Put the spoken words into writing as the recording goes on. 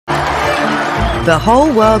The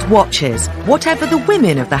whole world watches whatever the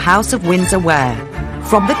women of the House of Windsor wear.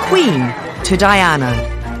 From the Queen to Diana,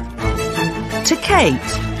 to Kate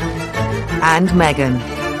and Meghan.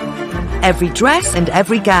 Every dress and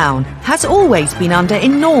every gown has always been under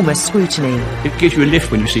enormous scrutiny. It gives you a lift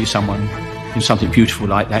when you see someone in something beautiful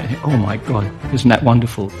like that. Oh my God, isn't that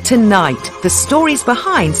wonderful? Tonight, the stories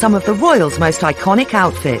behind some of the royals' most iconic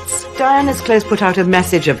outfits. Diana's clothes put out a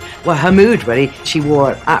message of, well, her mood really. She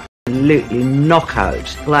wore an absolutely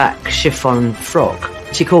knockout black chiffon frock.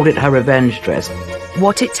 She called it her revenge dress.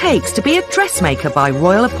 What it takes to be a dressmaker by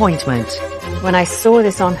royal appointment. When I saw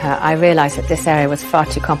this on her, I realised that this area was far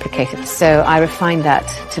too complicated. So I refined that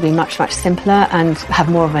to be much, much simpler and have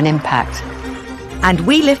more of an impact. And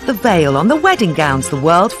we lift the veil on the wedding gowns the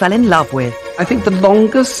world fell in love with. I think the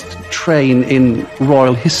longest train in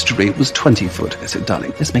royal history was 20 foot. I said,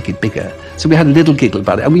 darling, let's make it bigger. So we had a little giggle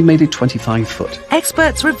about it, and we made it 25 foot.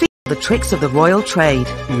 Experts reveal the tricks of the royal trade.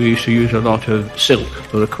 We used to use a lot of silk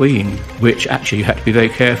for the Queen, which actually you had to be very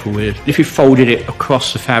careful with. If you folded it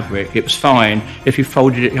across the fabric, it was fine. If you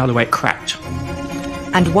folded it the other way, it cracked.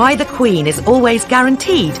 And why the Queen is always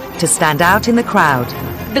guaranteed to stand out in the crowd.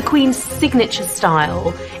 The Queen's signature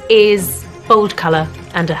style is bold colour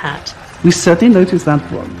and a hat. We certainly noticed that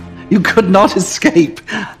one. You could not escape.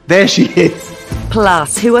 There she is.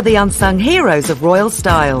 Plus, who are the unsung heroes of royal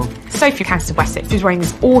style? Sophia Caster-Wessex was wearing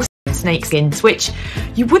these awesome snakeskins, which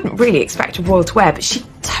you wouldn't really expect a royal to wear, but she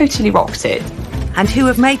totally rocked it. And who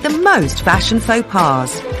have made the most fashion faux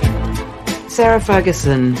pas? Sarah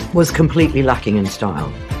Ferguson was completely lacking in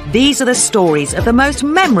style. These are the stories of the most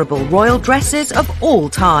memorable royal dresses of all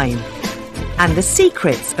time. And the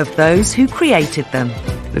secrets of those who created them.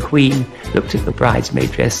 The Queen looked at the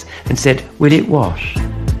bridesmaid dress and said, "Will it wash?"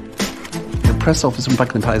 The press officer from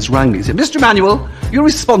Buckingham Palace rang me and said, "Mr. Emanuel, you're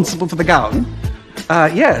responsible for the gown?"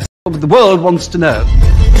 Yes, the world wants to know.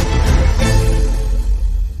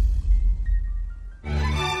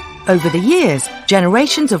 Over the years,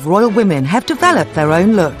 generations of royal women have developed their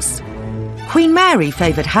own looks. Queen Mary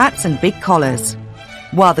favoured hats and big collars,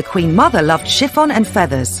 while the Queen Mother loved chiffon and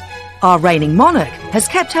feathers. Our reigning monarch has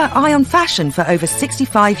kept her eye on fashion for over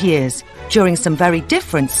 65 years, during some very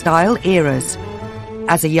different style eras.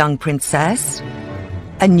 As a young princess,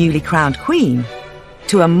 a newly crowned queen,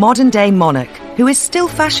 to a modern-day monarch who is still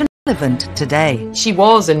fashion relevant today. She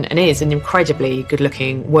was and is an incredibly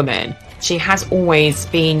good-looking woman. She has always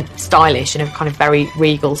been stylish in a kind of very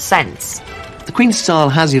regal sense. The Queen's style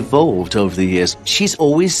has evolved over the years. She's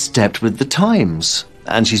always stepped with the times.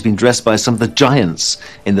 And she's been dressed by some of the giants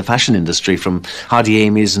in the fashion industry, from Hardy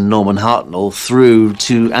Amies and Norman Hartnell through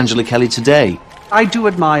to Angela Kelly today. I do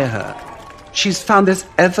admire her. She's found this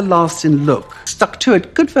everlasting look. Stuck to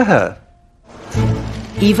it. Good for her.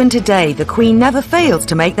 Even today, the Queen never fails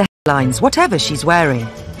to make the headlines, whatever she's wearing.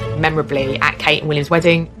 Memorably, at Kate and William's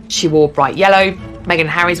wedding, she wore bright yellow. Meghan and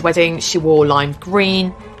Harry's wedding, she wore lime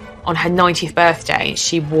green. On her 90th birthday,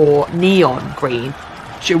 she wore neon green.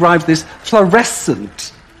 She arrived this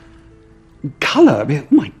fluorescent colour. I mean,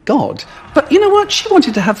 oh my God. But you know what? She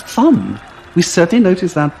wanted to have fun. We certainly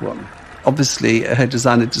noticed that one. Obviously, her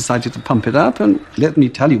designer decided to pump it up, and let me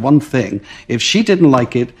tell you one thing. If she didn't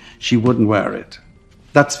like it, she wouldn't wear it.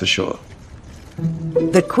 That's for sure.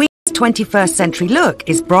 The Queen's 21st century look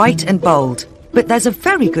is bright and bold, but there's a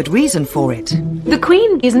very good reason for it. The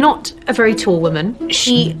Queen is not a very tall woman.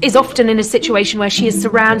 She is often in a situation where she is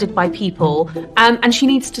surrounded by people, and she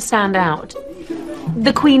needs to stand out.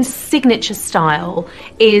 The Queen's signature style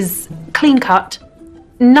is clean cut,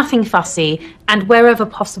 nothing fussy, and wherever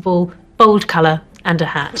possible, bold colour and a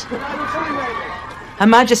hat. Her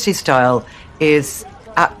Majesty's style is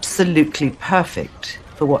absolutely perfect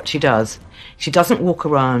for what she does. She doesn't walk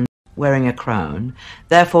around wearing a crown,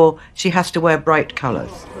 therefore she has to wear bright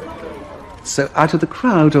colours. So out of the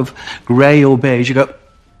crowd of grey or beige, you go,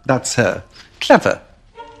 that's her. Clever.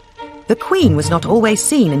 The Queen was not always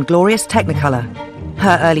seen in glorious technicolor.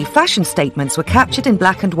 Her early fashion statements were captured in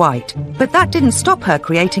black and white, but that didn't stop her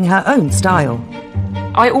creating her own style.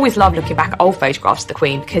 I always love looking back at old photographs of the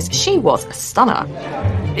Queen because she was a stunner.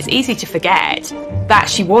 It's easy to forget that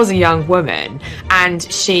she was a young woman and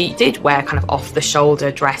she did wear kind of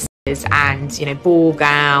off-the-shoulder dresses and, you know, ball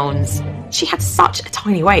gowns. She had such a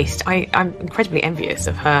tiny waist. I'm incredibly envious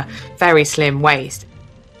of her very slim waist.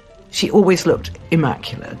 She always looked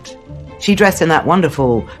immaculate. She dressed in that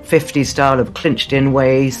wonderful 50s style of clinched-in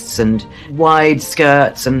waists and wide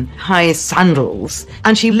skirts and high sandals.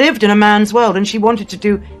 And she lived in a man's world and she wanted to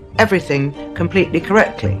do everything completely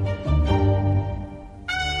correctly.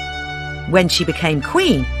 When she became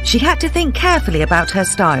Queen, she had to think carefully about her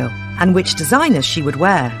style and which designers she would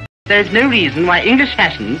wear. there is no reason why English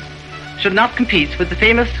fashions should not compete with the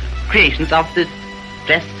famous creations of the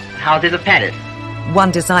dress houses of Paris. One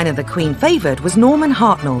designer the Queen favoured was Norman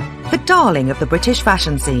Hartnell, the darling of the British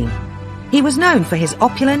fashion scene. He was known for his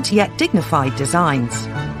opulent yet dignified designs.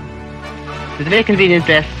 It's a very convenient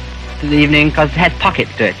dress for the evening because it has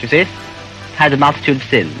pockets to it, you see. It has a multitude of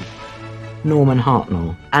sins. Norman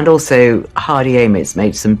Hartnell. And also Hardy Amies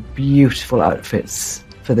made some beautiful outfits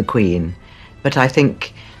for the Queen. But I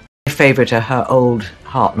think my favourite are her old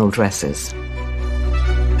Hartnell dresses.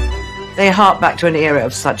 They hark back to an era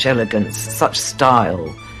of such elegance, such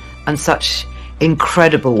style, and such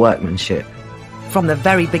incredible workmanship. From the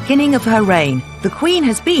very beginning of her reign, the Queen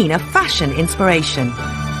has been a fashion inspiration.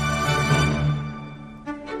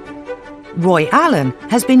 Roy Allen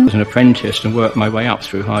has been an apprentice and worked my way up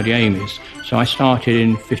through Hardy Amies. So I started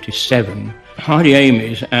in 57. Hardy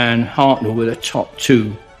Amies and Hartnell were the top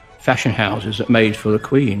two fashion houses that made for the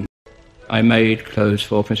Queen. I made clothes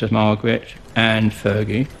for Princess Margaret and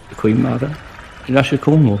Fergie, the Queen Mother, in Usher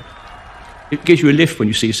Cornwall. It gives you a lift when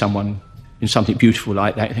you see someone in something beautiful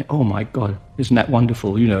like that. You think, oh my God, isn't that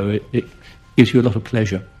wonderful? You know, it gives you a lot of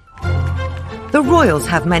pleasure. The royals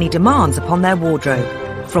have many demands upon their wardrobe,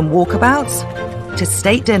 from walkabouts to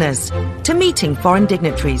state dinners to meeting foreign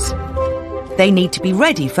dignitaries. They need to be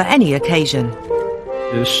ready for any occasion.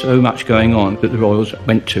 There was so much going on that the royals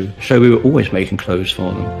went to, so we were always making clothes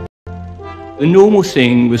for them. The normal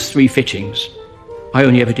thing was 3 fittings. I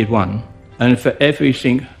only ever did 1. And for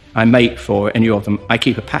everything I make for any of them, I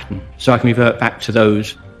keep a pattern, so I can revert back to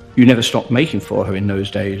those you never stopped making for her in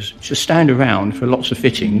those days. Just stand around for lots of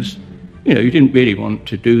fittings. You know, you didn't really want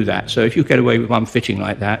to do that. So if you get away with 1 fitting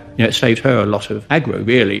like that, you know, it saved her a lot of aggro,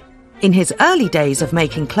 really. In his early days of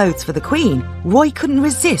making clothes for the Queen, Roy couldn't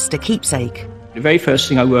resist a keepsake. The very first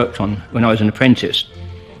thing I worked on when I was an apprentice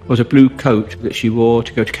was a blue coat that she wore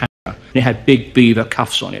to go to Canada. And it had big beaver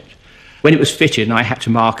cuffs on it. When it was fitted and I had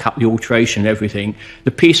to mark up the alteration and everything,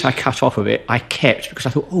 the piece I cut off of it, I kept because I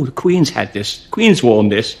thought, oh, the Queen's had this, the Queen's worn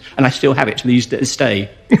this, and I still have it to this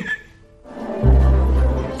day.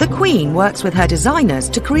 The Queen works with her designers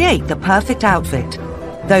to create the perfect outfit.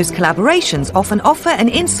 Those collaborations often offer an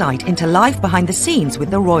insight into life behind the scenes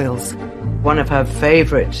with the royals. One of her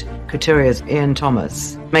favourite couturiers, Ian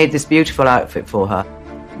Thomas, made this beautiful outfit for her.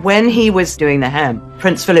 When he was doing the hem,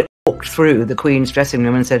 Prince Philip walked through the Queen's dressing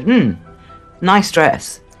room and said, nice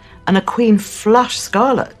dress. And a Queen flushed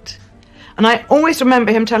scarlet. And I always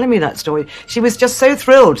remember him telling me that story. She was just so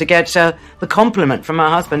thrilled to get the compliment from her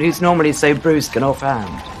husband, who's normally so brusque and offhand.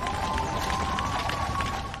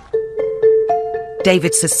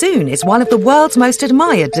 David Sassoon is one of the world's most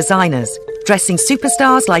admired designers, dressing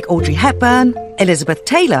superstars like Audrey Hepburn, Elizabeth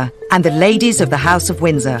Taylor, and the ladies of the House of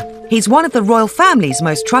Windsor. He's one of the royal family's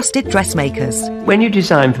most trusted dressmakers. When you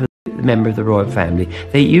design for a member of the royal family,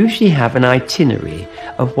 they usually have an itinerary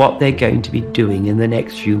of what they're going to be doing in the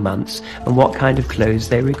next few months and what kind of clothes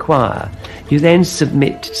they require. You then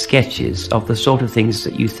submit sketches of the sort of things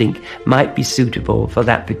that you think might be suitable for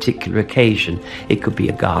that particular occasion. It could be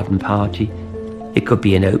a garden party. It could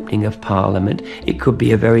be an opening of Parliament. It could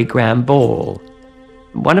be a very grand ball.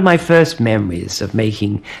 One of my first memories of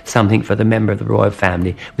making something for the member of the royal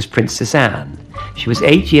family was Princess Anne. She was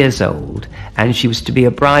 8 years old and she was to be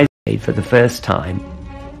a bridesmaid for the first time.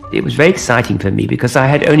 It was very exciting for me because I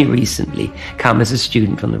had only recently come as a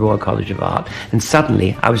student from the Royal College of Art, and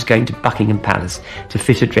suddenly I was going to Buckingham Palace to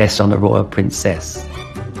fit a dress on a royal princess.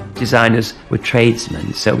 Designers were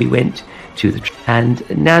tradesmen, so we went to and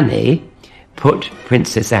Nanny put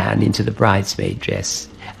Princess Anne into the bridesmaid dress.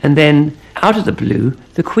 And then, out of the blue,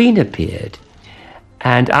 the Queen appeared.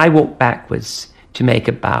 And I walked backwards to make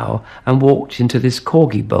a bow and walked into this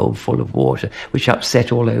corgi bowl full of water, which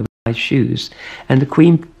upset all over my shoes. And the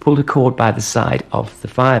Queen pulled a cord by the side of the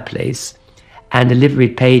fireplace, and a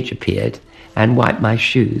liveried page appeared and wiped my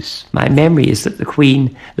shoes. My memory is that the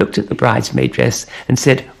Queen looked at the bridesmaid dress and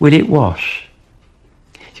said, "Will it wash?"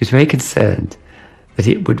 She was very concerned that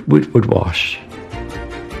it would wash.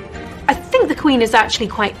 I think the Queen is actually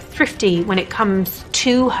quite thrifty when it comes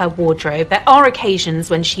to her wardrobe. There are occasions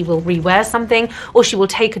when she will rewear something, or she will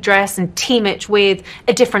take a dress and team it with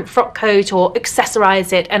a different frock coat or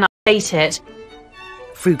accessorise it and update it.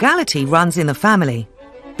 Frugality runs in the family.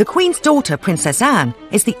 The Queen's daughter, Princess Anne,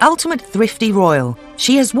 is the ultimate thrifty royal.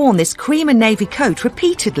 She has worn this cream and navy coat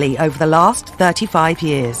repeatedly over the last 35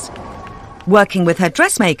 years. Working with her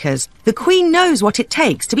dressmakers, the Queen knows what it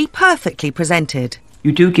takes to be perfectly presented.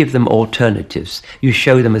 You do give them alternatives. You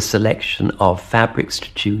show them a selection of fabrics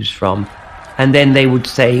to choose from. And then they would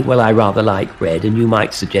say, well, I rather like red. And you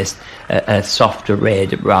might suggest a softer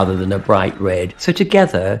red rather than a bright red. So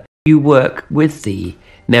together, You work with the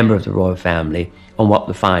member of the royal family on what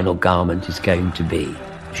the final garment is going to be.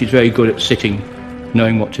 She's very good at sitting,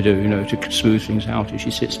 knowing what to do, to smooth things out as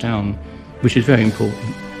she sits down, which is very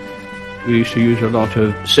important. We used to use a lot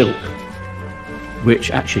of silk,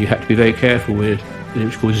 which actually you had to be very careful with. It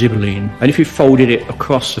was called zibeline. And if you folded it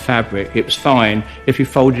across the fabric, it was fine. If you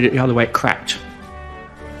folded it the other way, it cracked.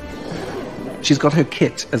 She's got her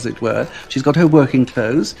kit, as it were. She's got her working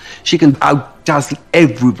clothes. She can outdazzle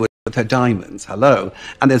everybody with her diamonds. Hello.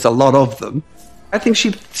 And there's a lot of them. I think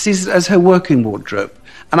she sees it as her working wardrobe.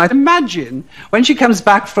 And I'd imagine when she comes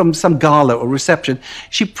back from some gala or reception,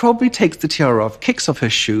 she probably takes the tiara off, kicks off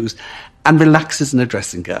her shoes, and relaxes in a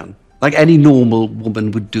dressing gown, like any normal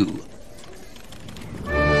woman would do.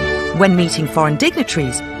 When meeting foreign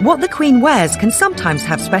dignitaries, what the Queen wears can sometimes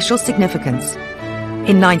have special significance.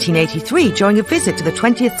 In 1983, during a visit to the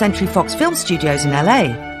 20th Century Fox Film Studios in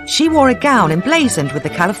LA, she wore a gown emblazoned with the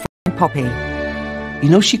Californian poppy.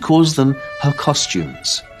 She calls them her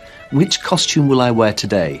costumes. Which costume will I wear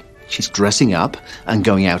today? She's dressing up and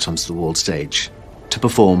going out onto the world stage to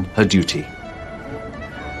perform her duty.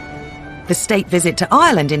 The state visit to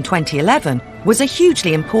Ireland in 2011 was a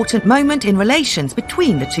hugely important moment in relations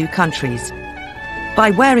between the two countries.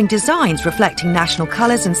 By wearing designs reflecting national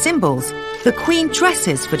colours and symbols, the Queen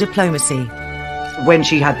dresses for diplomacy. When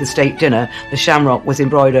she had the state dinner, the shamrock was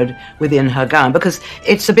embroidered within her gown because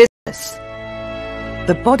it's a business.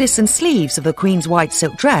 The bodice and sleeves of the Queen's white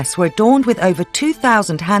silk dress were adorned with over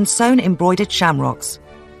 2,000 hand-sewn embroidered shamrocks,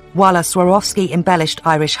 while a Swarovski-embellished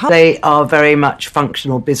Irish harp. They are very much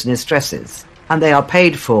functional business dresses, and they are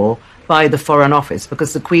paid for by the Foreign Office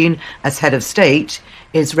because the Queen, as head of state,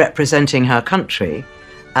 is representing her country,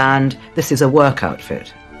 and this is a work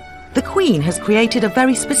outfit. The Queen has created a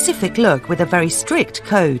very specific look with a very strict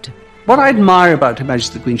code. What I admire about Her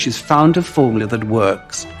Majesty the Queen, she's found a formula that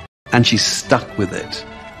works, and she's stuck with it.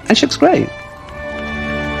 And she looks great.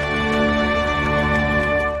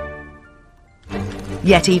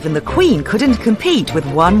 Yet even the Queen couldn't compete with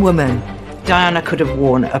one woman. Diana could have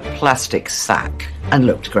worn a plastic sack and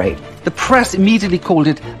looked great. The press immediately called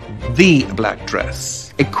it the black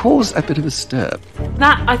dress. It caused a bit of a stir.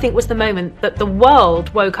 That, I think, was the moment that the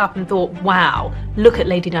world woke up and thought, wow, look at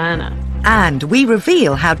Lady Diana. And we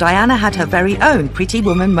reveal how Diana had her very own Pretty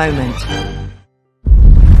Woman moment.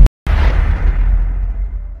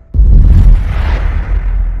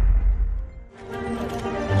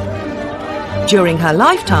 During her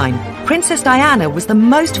lifetime, Princess Diana was the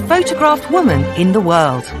most photographed woman in the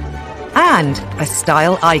world, and a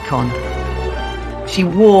style icon. She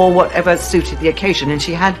wore whatever suited the occasion, and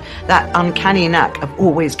she had that uncanny knack of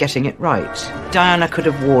always getting it right. Diana could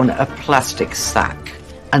have worn a plastic sack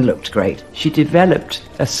and looked great. She developed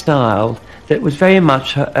a style that was very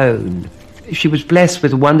much her own. She was blessed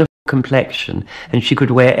with a wonderful complexion, and she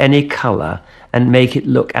could wear any colour and make it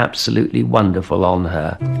look absolutely wonderful on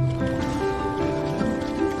her.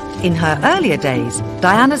 In her earlier days,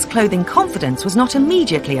 Diana's clothing confidence was not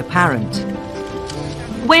immediately apparent.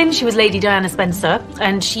 When she was Lady Diana Spencer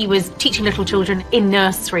and she was teaching little children in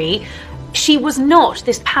nursery, she was not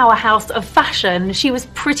this powerhouse of fashion. She was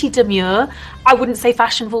pretty demure. I wouldn't say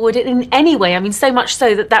fashion forward in any way. I mean, so much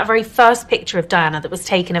so that that very first picture of Diana that was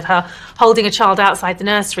taken of her holding a child outside the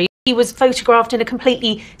nursery, she was photographed in a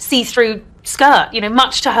completely see-through skirt,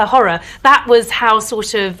 much to her horror. That was how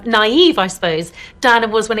sort of naive, I suppose, Diana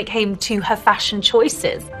was when it came to her fashion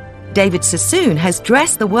choices. David Sassoon has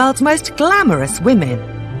dressed the world's most glamorous women.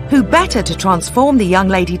 Who better to transform the young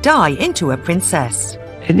Lady Di into a princess?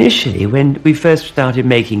 Initially, when we first started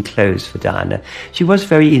making clothes for Diana, she was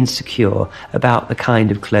very insecure about the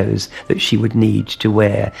kind of clothes that she would need to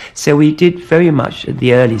wear. So we did very much at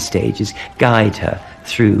the early stages guide her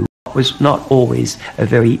through what was not always a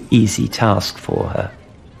very easy task for her.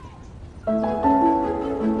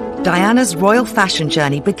 Diana's royal fashion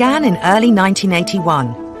journey began in early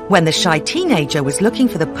 1981, when the shy teenager was looking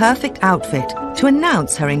for the perfect outfit to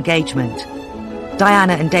announce her engagement.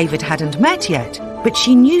 Diana and David hadn't met yet, but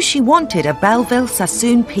she knew she wanted a Belleville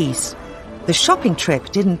Sassoon piece. The shopping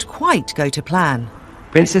trip didn't quite go to plan.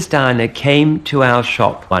 Princess Diana came to our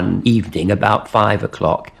shop one evening about 5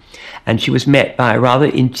 o'clock, and she was met by a rather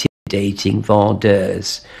intimidating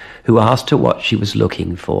vendeuse who asked her what she was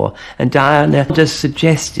looking for, and Diana just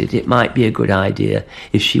suggested it might be a good idea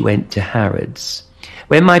if she went to Harrods.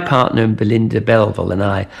 When my partner Belinda Belleville and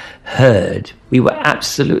I heard, we were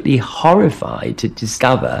absolutely horrified to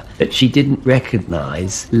discover that she didn't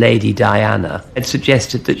recognise Lady Diana and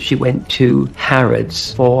suggested that she went to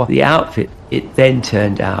Harrods for the outfit. It then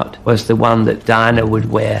turned out was the one that Diana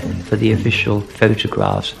would wear for the official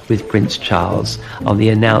photographs with Prince Charles on the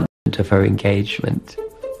announcement of her engagement.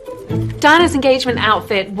 Diana's engagement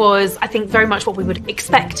outfit was, I think, very much what we would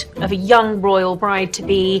expect of a young royal bride to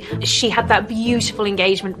be. She had that beautiful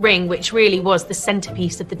engagement ring, which really was the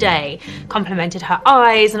centrepiece of the day, complemented her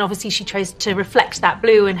eyes, and obviously she chose to reflect that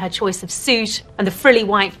blue in her choice of suit and the frilly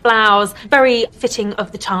white blouse, very fitting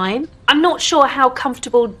of the time. I'm not sure how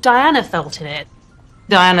comfortable Diana felt in it.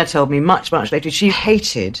 Diana told me much later she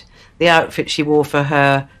hated the outfit she wore for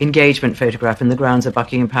her engagement photograph in the grounds of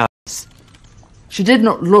Buckingham Palace. She did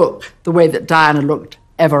not look the way that Diana looked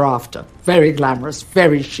ever after. Very glamorous,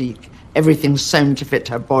 very chic, everything sewn to fit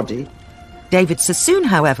her body. David Sassoon,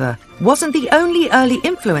 however, wasn't the only early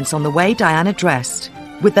influence on the way Diana dressed.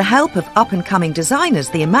 With the help of up-and-coming designers,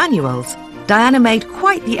 the Emmanuels, Diana made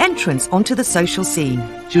quite the entrance onto the social scene.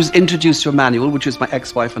 She was introduced to Emmanuel, which was my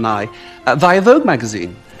ex-wife and I, via Vogue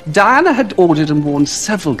magazine. Diana had ordered and worn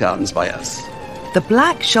several gowns by us. The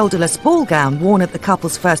black shoulderless ball gown worn at the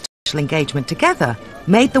couple's first engagement together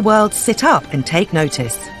made the world sit up and take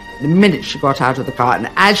notice. The minute she got out of the car, and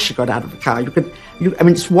as she got out of the car,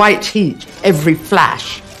 it's white heat. Every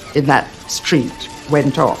flash in that street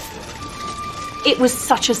went off. It was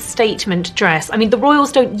such a statement dress. I mean, the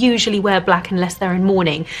royals don't usually wear black unless they're in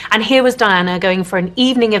mourning. And here was Diana going for an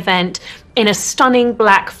evening event in a stunning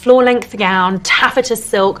black floor-length gown, taffeta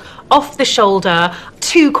silk, off the shoulder,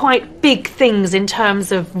 two quite big things in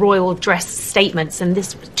terms of royal dress statements, and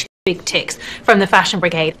this was two big ticks from the fashion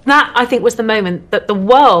brigade. That, I think, was the moment that the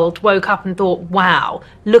world woke up and thought, wow,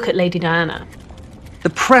 look at Lady Diana.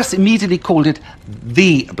 The press immediately called it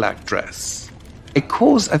the black dress. It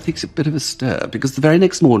caused, I think, a bit of a stir, because the very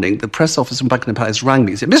next morning, the press office from Buckingham Palace rang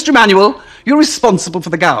me and said, Mr. Emmanuel, you're responsible for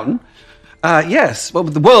the gown. Yes, well,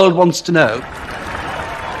 the world wants to know.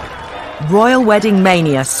 Royal wedding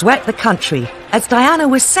mania swept the country as Diana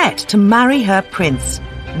was set to marry her prince.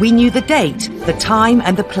 We knew the date, the time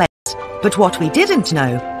and the place, but what we didn't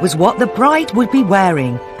know was what the bride would be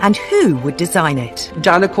wearing and who would design it.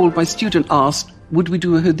 Diana called my student, asked, would we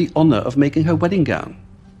do her the honour of making her wedding gown?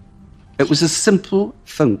 It was a simple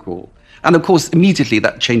phone call. And of course, immediately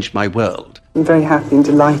that changed my world. I'm very happy and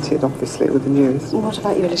delighted, obviously, with the news. What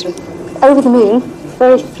about you, Elizabeth? Over the moon,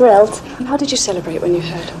 very thrilled. How did you celebrate when you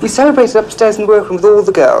heard? We celebrated upstairs in the workroom with all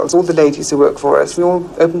the girls, all the ladies who work for us. We all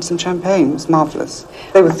opened some champagne. It was marvellous.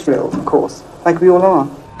 They were thrilled, of course, like we all are.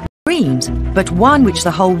 Dreams, but one which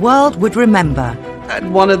the whole world would remember. At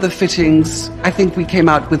one of the fittings, I think we came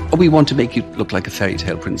out with, oh, we want to make you look like a fairy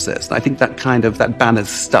tale princess. And I think that banner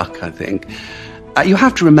stuck, I think. You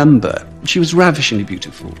have to remember, she was ravishingly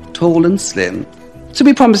beautiful, tall and slim. So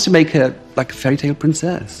we promised to make her like a fairy tale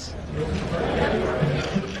princess.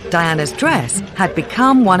 Diana's dress had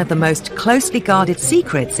become one of the most closely guarded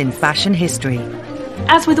secrets in fashion history.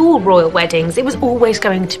 As with all royal weddings, it was always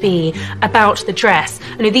going to be about the dress.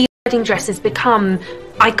 You know, these wedding dresses become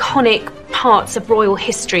iconic parts of royal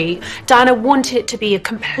history. Diana wanted it to be a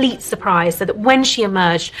complete surprise, so that when she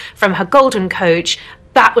emerged from her golden coach,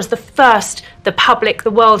 that was the first the public,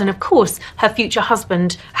 the world, and of course her future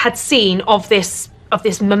husband had seen of this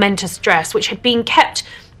momentous dress, which had been kept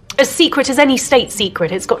as secret as any state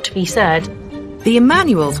secret, it's got to be said. The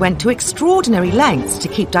Emmanuels went to extraordinary lengths to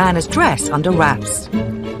keep Diana's dress under wraps.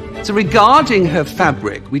 So regarding her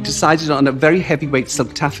fabric, we decided on a very heavyweight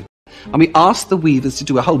silk taffeta. And we asked the weavers to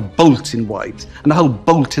do a whole bolt in white and a whole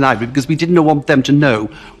bolt in ivory, because we didn't want them to know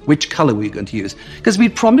which colour we were going to use. Because we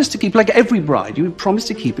promised to keep, like every bride, you would promise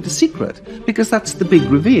to keep it a secret, because that's the big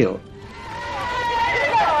reveal.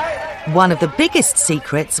 One of the biggest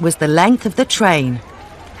secrets was the length of the train.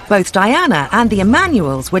 Both Diana and the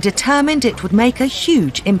Emmanuels were determined it would make a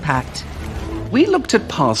huge impact. We looked at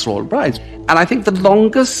past royal brides, and I think the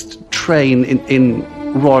longest train in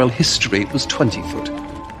royal history was 20 foot.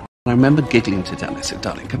 I remember giggling to Dan. I said,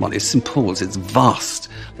 darling, come on, it's St. Paul's, it's vast.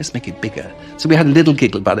 Let's make it bigger. So we had a little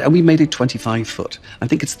giggle about it, and we made it 25 foot. I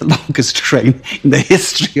think it's the longest train in the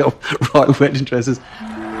history of royal wedding dresses.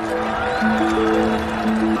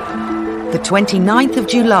 The 29th of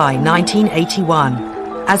July, 1981.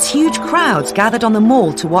 As huge crowds gathered on the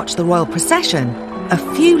Mall to watch the royal procession, a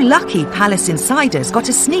few lucky palace insiders got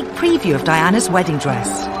a sneak preview of Diana's wedding dress.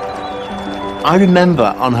 I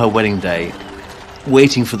remember on her wedding day,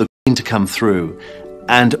 waiting for the Queen to come through,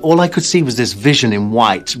 and all I could see was this vision in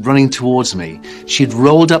white running towards me. She'd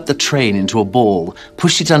rolled up the train into a ball,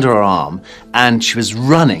 pushed it under her arm, and she was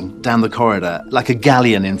running down the corridor like a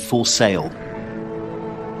galleon in full sail.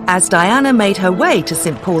 As Diana made her way to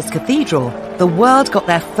St. Paul's Cathedral, the world got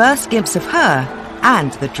their first glimpse of her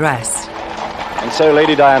and the dress. And so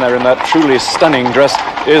Lady Diana, in that truly stunning dress,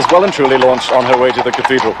 is well and truly launched on her way to the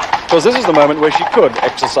cathedral. Because this is the moment where she could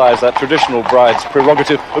exercise that traditional bride's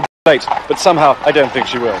prerogative of late, but somehow I don't think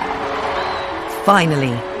she will.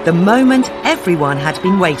 Finally, the moment everyone had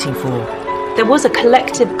been waiting for. There was a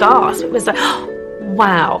collective gasp. It was like,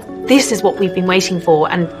 wow, this is what we've been waiting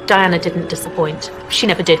for, and Diana didn't disappoint. She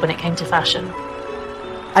never did when it came to fashion.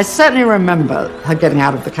 I certainly remember her getting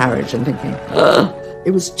out of the carriage and thinking, ugh.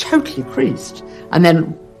 It was totally creased. And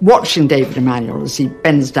then watching David Emanuel as he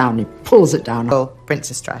bends down, he pulls it down. Oh,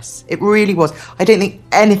 princess dress. It really was. I don't think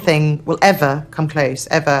anything will ever come close,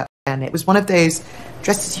 ever. And it was one of those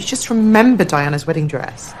dresses you just remember Diana's wedding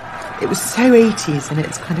dress. It was so 80s, and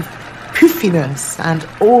its kind of poofiness and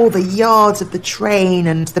all the yards of the train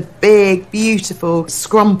and the big, beautiful,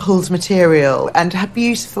 scrumpled material and her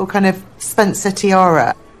beautiful kind of Spencer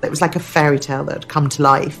tiara. It was like a fairy tale that had come to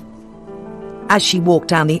life. As she walked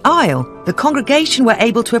down the aisle, the congregation were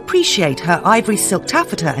able to appreciate her ivory silk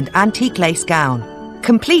taffeta and antique lace gown,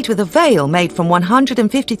 complete with a veil made from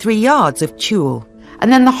 153 yards of tulle.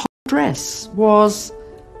 And then the whole dress was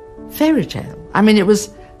fairy tale. I mean, it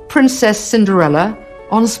was Princess Cinderella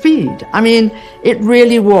on speed. I mean, it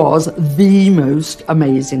really was the most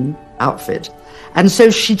amazing outfit. And so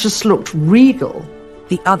she just looked regal.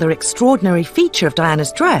 The other extraordinary feature of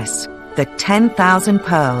Diana's dress, the 10,000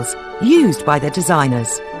 pearls used by the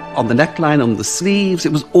designers. On the neckline, on the sleeves,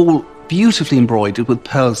 it was all beautifully embroidered with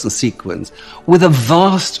pearls and sequins, with a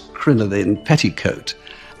vast crinoline petticoat.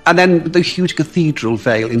 And then the huge cathedral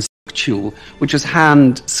veil in tulle, which was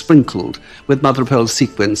hand sprinkled with mother of pearl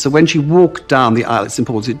sequins. So when she walked down the aisle, it's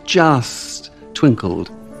important, it just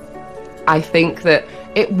twinkled. I think that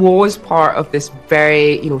it was part of this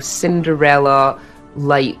very,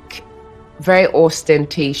 Cinderella-like, very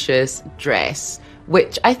ostentatious dress,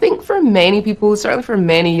 which I think for many people, certainly for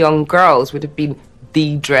many young girls, would have been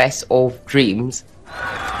the dress of dreams.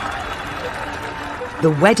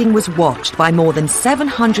 The wedding was watched by more than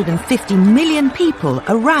 750 million people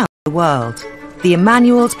around the world. The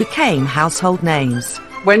Emanuels became household names.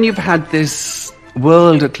 When you've had this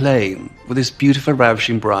world acclaim with this beautiful,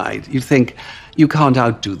 ravishing bride, you think, you can't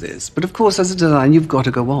outdo this. But of course, as a designer, you've got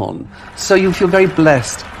to go on. So you feel very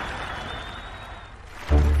blessed.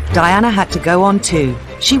 Diana had to go on too.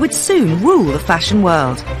 She would soon rule the fashion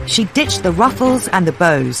world. She ditched the ruffles and the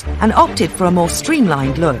bows and opted for a more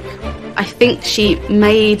streamlined look. I think she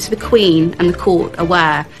made the Queen and the court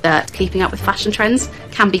aware that keeping up with fashion trends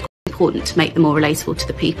can be quite important to make them more relatable to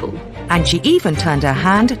the people. And she even turned her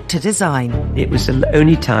hand to design. It was the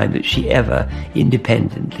only time that she ever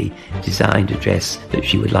independently designed a dress that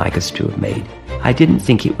she would like us to have made. I didn't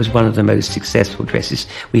think it was one of the most successful dresses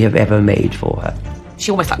we have ever made for her.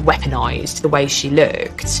 She almost weaponized the way she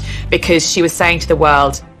looked, because she was saying to the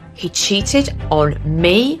world, he cheated on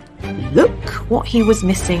me, look what he was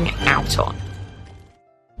missing out on.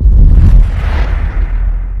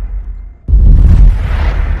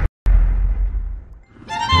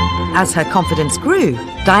 As her confidence grew,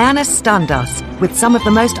 Diana stunned us with some of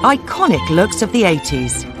the most iconic looks of the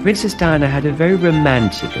 80s. Princess Diana had a very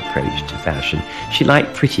romantic approach to fashion. She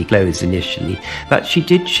liked pretty clothes initially, but she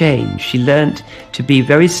did change. She learnt to be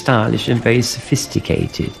very stylish and very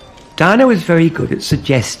sophisticated. Diana was very good at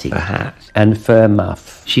suggesting a hat and fur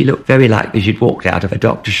muff. She looked very like as she'd walked out of a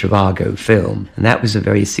Dr. Zhivago film, and that was a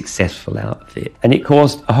very successful outfit. And it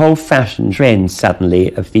caused a whole fashion trend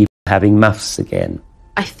suddenly of people having muffs again.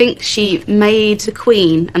 I think she made the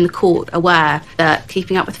Queen and the court aware that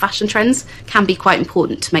keeping up with fashion trends can be quite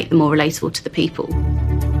important to make them more relatable to the people.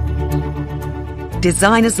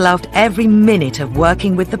 Designers loved every minute of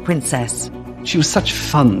working with the princess. She was such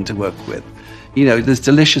fun to work with. You know, those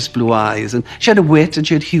delicious blue eyes, and she had a wit and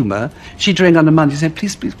she had humour. She'd ring on a Monday and say,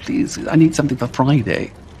 please, please, please, I need something for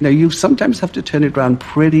Friday. You know, you sometimes have to turn it around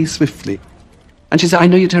pretty swiftly. And she'd say, I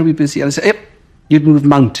know you're terribly busy. And I'd say, yep, you'd move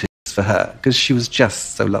mountains for her, because she was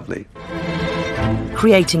just so lovely.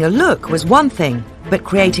 Creating a look was one thing, but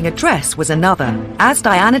creating a dress was another, as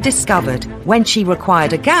Diana discovered when she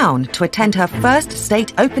required a gown to attend her first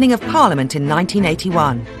state opening of Parliament in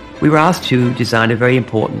 1981. We were asked to design a very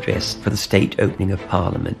important dress for the state opening of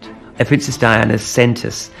Parliament. And Princess Diana sent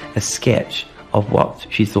us a sketch of what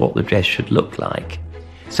she thought the dress should look like.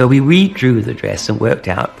 So we redrew the dress and worked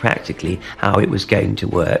out practically how it was going to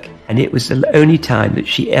work. And it was the only time that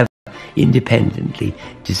she ever independently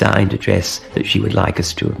designed a dress that she would like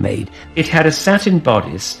us to have made. It had a satin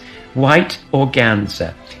bodice, white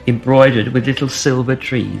organza, embroidered with little silver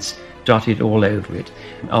trees dotted all over it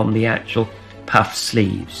on the actual puff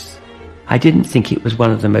sleeves. I didn't think it was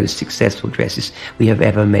one of the most successful dresses we have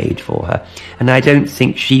ever made for her, and I don't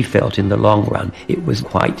think she felt in the long run it was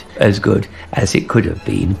quite as good as it could have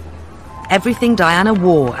been. Everything Diana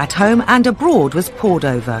wore at home and abroad was pored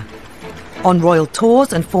over. On royal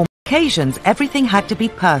tours and formal occasions, everything had to be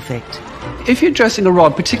perfect. If you're dressing a royal,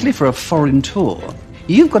 particularly for a foreign tour,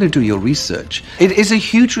 you've got to do your research. It is a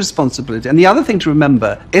huge responsibility. And the other thing to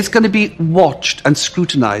remember, it's going to be watched and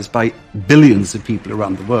scrutinized by billions of people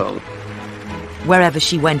around the world. Wherever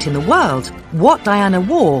she went in the world, what Diana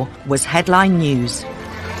wore was headline news.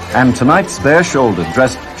 And tonight's bare-shouldered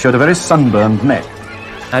dress showed a very sunburned neck.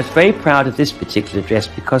 I was very proud of this particular dress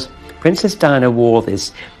because Princess Diana wore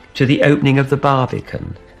this to the opening of the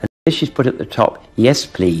Barbican. And she's put at the top, "Yes,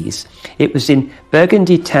 please." It was in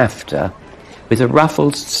burgundy taffeta with a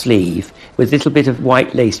ruffled sleeve with a little bit of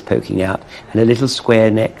white lace poking out and a little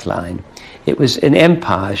square neckline. It was an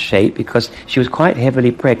empire shape because she was quite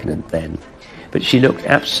heavily pregnant then, but she looked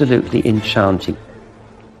absolutely enchanting.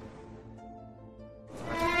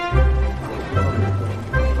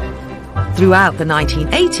 Throughout the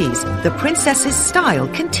 1980s, the princess's style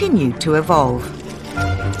continued to evolve.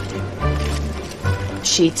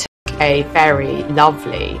 She took a very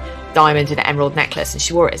lovely diamond and emerald necklace and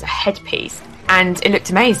she wore it as a headpiece. And it looked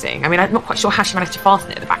amazing. I mean, I'm not quite sure how she managed to fasten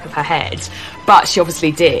it at the back of her head, but she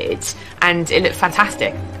obviously did, and it looked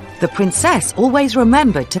fantastic. The princess always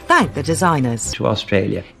remembered to thank the designers. To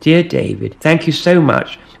Australia. Dear David, thank you so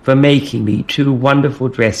much for making me 2 wonderful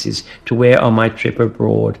dresses to wear on my trip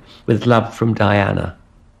abroad. With love, from Diana.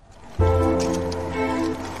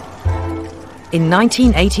 In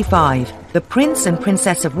 1985, the Prince and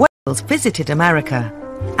Princess of Wales visited America.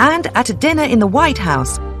 And at a dinner in the White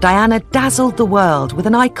House, Diana dazzled the world with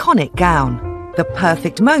an iconic gown. The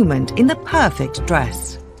perfect moment in the perfect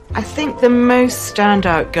dress. I think the most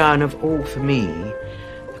standout gown of all for me,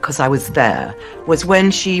 because I was there, was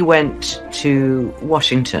when she went to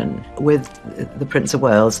Washington with the Prince of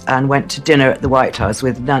Wales and went to dinner at the White House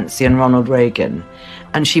with Nancy and Ronald Reagan.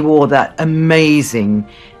 And she wore that amazing,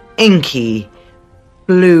 inky,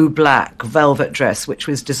 blue-black velvet dress, which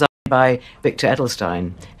was designed by Victor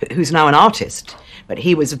Edelstein, who's now an artist. But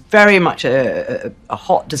he was very much a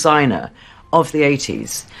hot designer of the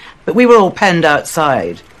 80s. But we were all penned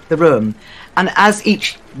outside the room. And as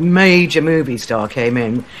each major movie star came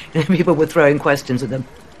in, people were throwing questions at them.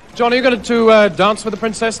 John, are you going to dance with the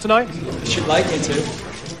princess tonight? She'd like me to.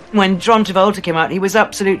 When John Travolta came out, he was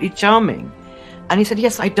absolutely charming. And he said,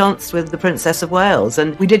 yes, I danced with the Princess of Wales.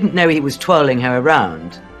 And we didn't know he was twirling her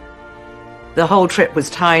around. The whole trip was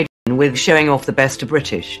tied in with showing off the best of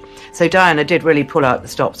British. So Diana did really pull out the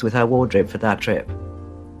stops with her wardrobe for that trip.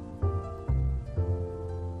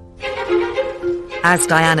 As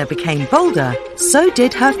Diana became bolder, so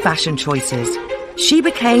did her fashion choices. She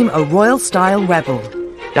became a royal style rebel.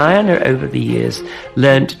 Diana, over the years,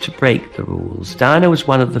 learned to break the rules. Diana was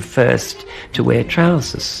one of the first to wear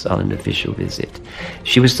trousers on an official visit.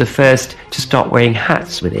 She was the first to stop wearing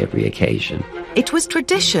hats with every occasion. It was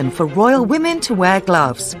tradition for royal women to wear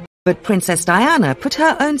gloves, but Princess Diana put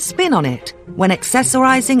her own spin on it when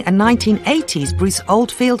accessorizing a 1980s Bruce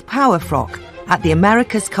Oldfield power frock at the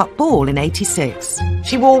America's Cup ball in '86.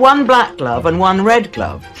 She wore one black glove and one red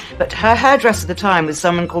glove, but her hairdresser at the time was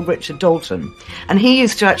someone called Richard Dalton, and he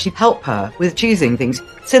used to actually help her with choosing things.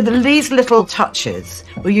 So these little touches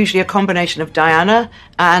were usually a combination of Diana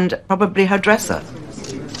and probably her dresser.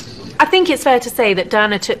 I think it's fair to say that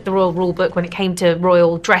Diana took the royal rule book when it came to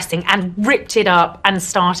royal dressing and ripped it up and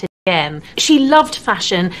started again. She loved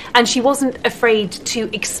fashion and she wasn't afraid to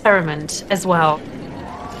experiment as well.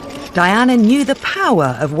 Diana knew the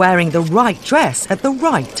power of wearing the right dress at the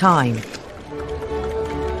right time.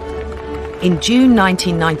 In June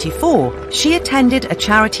 1994, she attended a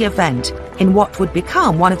charity event in what would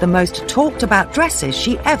become one of the most talked about dresses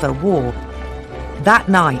she ever wore. That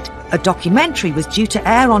night, a documentary was due to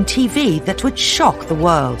air on TV that would shock the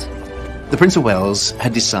world. The Prince of Wales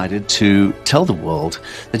had decided to tell the world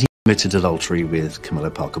that he committed adultery with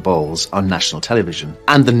Camilla Parker Bowles on national television.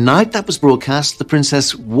 And the night that was broadcast, the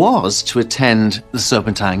princess was to attend the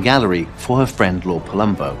Serpentine Gallery for her friend Lord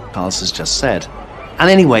Palumbo, Charles has just said.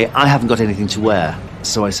 And anyway, I haven't got anything to wear.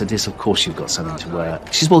 So I said, yes, of course you've got something to wear.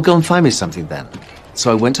 She said, well, go and find me something then.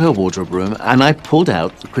 So I went to her wardrobe room and I pulled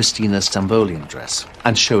out the Christina Stambolian dress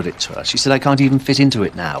and showed it to her. She said, I can't even fit into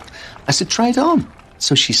it now. I said, try it on.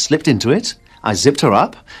 So she slipped into it, I zipped her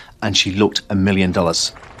up, and she looked $1 million.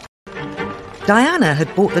 Diana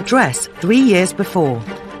had bought the dress 3 years before.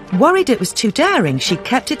 Worried it was too daring, she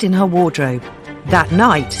kept it in her wardrobe. That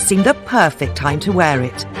night seemed the perfect time to wear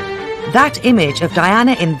it. That image of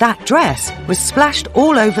Diana in that dress was splashed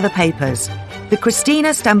all over the papers. The Christina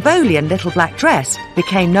Stambolian little black dress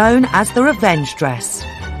became known as the revenge dress.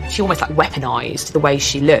 She almost like weaponized the way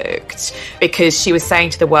she looked because she was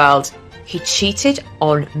saying to the world, he cheated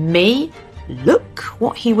on me. Look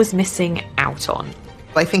what he was missing out on.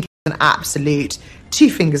 I think an absolute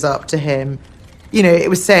 2 fingers up to him. You know,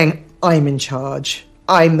 it was saying, I'm in charge.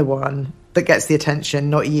 I'm the one that gets the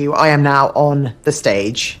attention, not you. I am now on the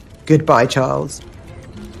stage. Goodbye, Charles.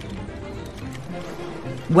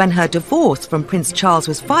 When her divorce from Prince Charles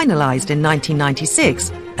was finalised in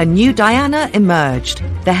 1996, a new Diana emerged.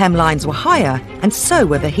 The hemlines were higher, and so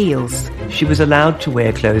were the heels. She was allowed to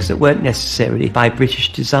wear clothes that weren't necessarily by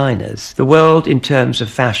British designers. The world, in terms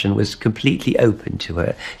of fashion, was completely open to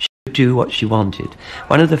her. She could do what she wanted.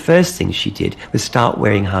 One of the first things she did was start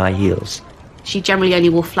wearing high heels. She generally only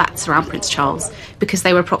wore flats around Prince Charles because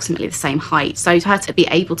they were approximately the same height. So for her to be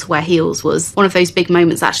able to wear heels was one of those big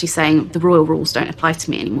moments actually saying the royal rules don't apply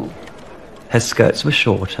to me anymore. Her skirts were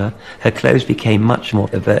shorter, her clothes became much more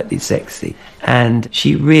overtly sexy, and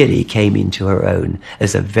she really came into her own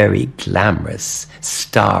as a very glamorous,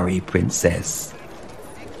 starry princess.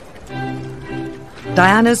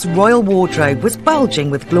 Diana's royal wardrobe was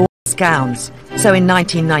bulging with glorious gowns, so in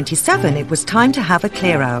 1997 it was time to have a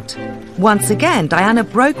clear-out. Once again, Diana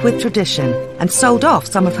broke with tradition and sold off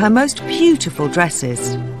some of her most beautiful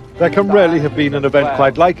dresses. There can rarely have been an event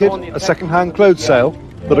quite like it, a second-hand clothes sale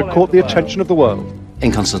that had caught the attention of the world.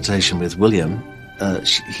 In consultation with William,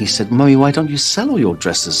 he said, Mummy, why don't you sell all your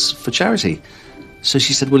dresses for charity? So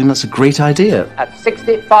she said, William, that's a great idea. At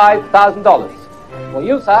 $65,000. For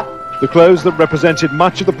you, sir. The clothes that represented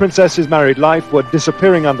much of the princess's married life were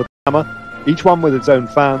disappearing under the hammer, each one with its own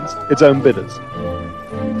fans, its own bidders.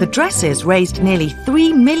 The dresses raised nearly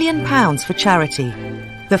 £3 million for charity.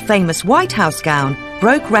 The famous White House gown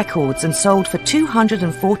broke records and sold for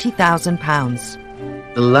 £240,000.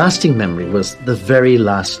 The lasting memory was the very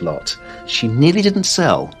last lot. She nearly didn't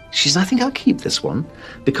sell. She said, I think I'll keep this one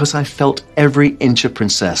because I felt every inch a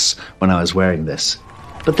princess when I was wearing this.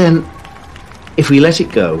 But then, if we let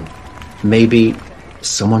it go, maybe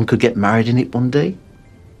someone could get married in it one day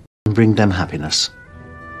and bring them happiness.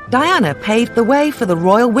 Diana paved the way for the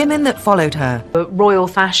royal women that followed her. Royal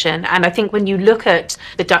fashion, and I think when you look at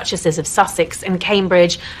the Duchesses of Sussex and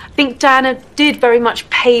Cambridge, I think Diana did very much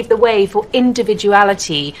pave the way for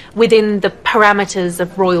individuality within the parameters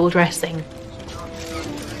of royal dressing.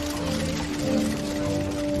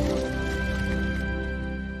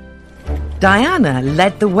 Diana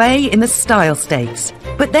led the way in the style stakes,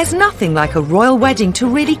 but there's nothing like a royal wedding to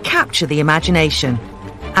really capture the imagination.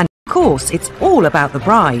 And of course, it's all about the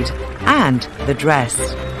bride and the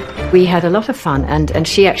dress. We had a lot of fun, and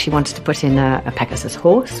she actually wanted to put in a Pegasus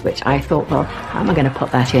horse, which I thought, well, how am I going to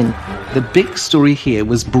put that in? The big story here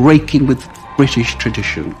was breaking with British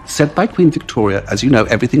tradition. Said by Queen Victoria, as you know,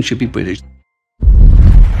 everything should be British.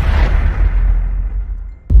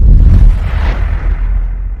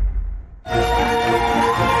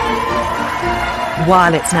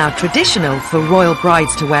 While it's now traditional for royal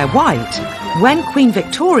brides to wear white, when Queen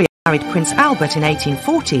Victoria married Prince Albert in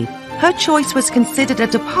 1840, her choice was considered a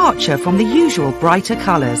departure from the usual brighter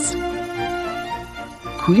colours.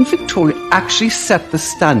 Queen Victoria actually set the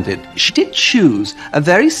standard. She did choose a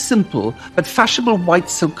very simple but fashionable white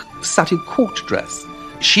silk satin court dress.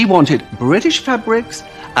 She wanted British fabrics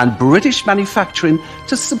and British manufacturing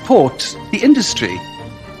to support the industry.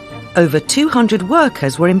 Over 200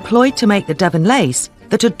 workers were employed to make the Devon lace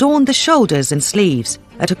that adorned the shoulders and sleeves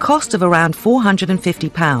at a cost of around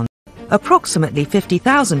 £450, approximately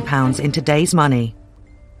 £50,000 in today's money.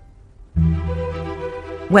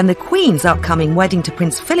 When the Queen's upcoming wedding to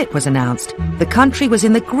Prince Philip was announced, the country was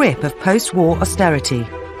in the grip of post-war austerity.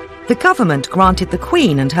 The government granted the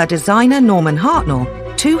Queen and her designer Norman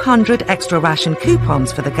Hartnell 200 extra ration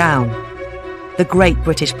coupons for the gown. The great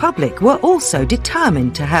British public were also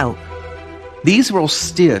determined to help. These were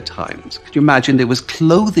austere times. Could you imagine there was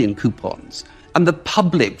clothing coupons and the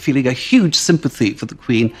public feeling a huge sympathy for the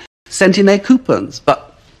Queen sent in their coupons,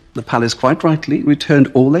 but the palace quite rightly returned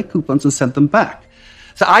all their coupons and sent them back.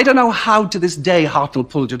 So I don't know how to this day Hartnell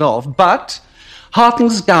pulled it off, but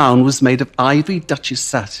Hartnell's gown was made of ivory Duchess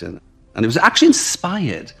satin, and it was actually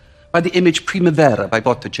inspired by the image Primavera by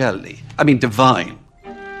Botticelli. I mean, divine.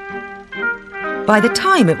 By the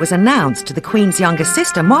time it was announced the Queen's younger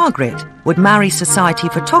sister, Margaret, would marry society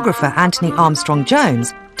photographer Anthony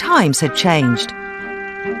Armstrong-Jones, times had changed.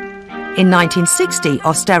 In 1960,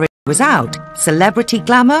 austerity was out, celebrity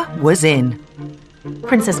glamour was in.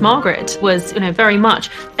 Princess Margaret was, very much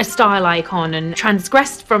a style icon and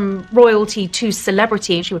transgressed from royalty to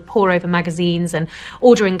celebrity. She would pore over magazines and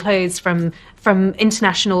ordering clothes from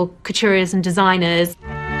international couturiers and designers.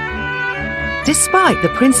 Despite the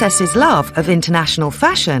princess's love of international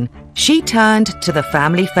fashion, she turned to the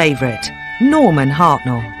family favourite, Norman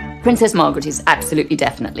Hartnell. Princess Margaret is absolutely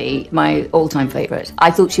definitely my all-time favourite.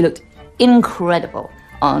 I thought she looked incredible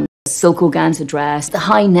on Silk organza dress, the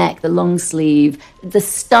high neck, the long sleeve, the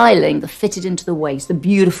styling, the fitted into the waist, the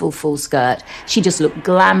beautiful full skirt. She just looked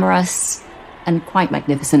glamorous and quite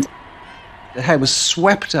magnificent. Her hair was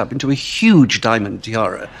swept up into a huge diamond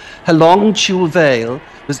tiara. Her long tulle veil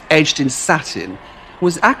was edged in satin,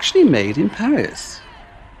 was actually made in Paris.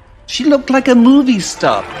 She looked like a movie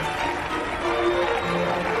star.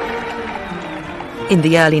 In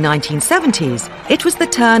the early 1970s, it was the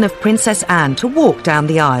turn of Princess Anne to walk down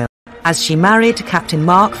the aisle as she married Captain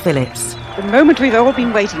Mark Phillips. The moment we've all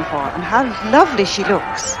been waiting for, and how lovely she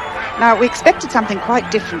looks. Now, we expected something quite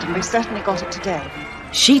different, and we've certainly got it today.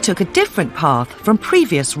 She took a different path from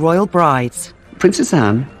previous royal brides. Princess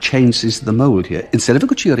Anne changes the mould here. Instead of a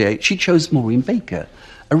couturier, she chose Maureen Baker,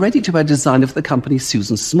 a ready-to-wear designer for the company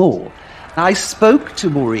Susan Small. I spoke to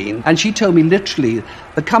Maureen, and she told me literally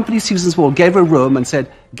the company Susan Small gave her a room and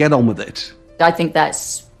said, get on with it. I think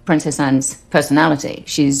that's Princess Anne's personality.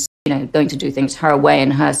 She's, going to do things her way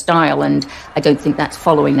and her style, and I don't think that's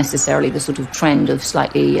following necessarily the sort of trend of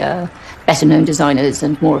slightly better-known designers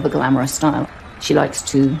and more of a glamorous style. She likes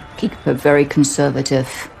to keep a very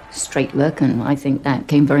conservative, straight look, and I think that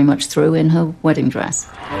came very much through in her wedding dress.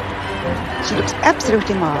 She looks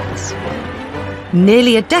absolutely marvellous.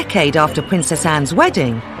 Nearly a decade after Princess Anne's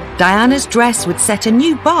wedding, Diana's dress would set a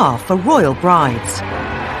new bar for royal brides.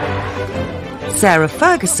 Sarah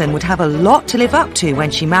Ferguson would have a lot to live up to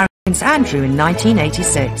when she married Prince Andrew in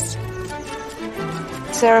 1986.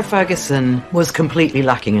 Sarah Ferguson was completely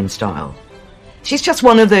lacking in style. She's just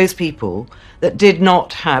one of those people that did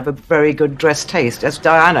not have a very good dress taste, as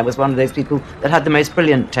Diana was one of those people that had the most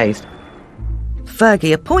brilliant taste.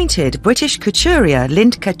 Fergie appointed British couturier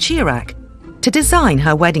Lindka Chirac to design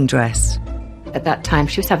her wedding dress. At that time,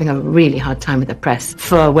 she was having a really hard time with the press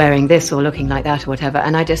for wearing this or looking like that or whatever.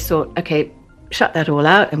 And I just thought, okay, shut that all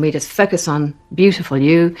out and we just focus on beautiful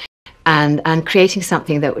you and creating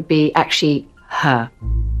something that would be actually her.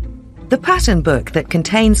 The pattern book that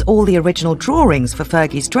contains all the original drawings for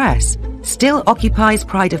Fergie's dress still occupies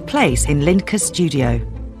pride of place in Lindka's studio.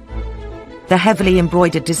 The heavily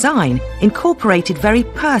embroidered design incorporated very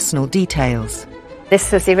personal details.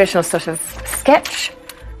 This was the original sort of sketch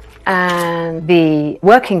and the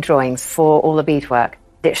working drawings for all the beadwork.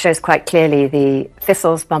 It shows quite clearly the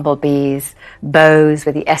thistles, bumblebees, bows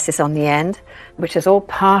with the S's on the end, which is all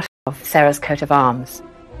part of Sarah's coat of arms.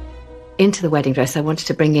 Into the wedding dress, I wanted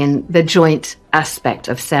to bring in the joint aspect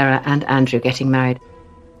of Sarah and Andrew getting married.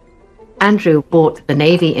 Andrew brought the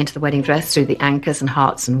navy into the wedding dress through the anchors and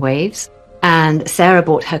hearts and waves, and Sarah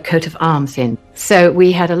brought her coat of arms in. So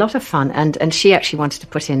we had a lot of fun, and she actually wanted to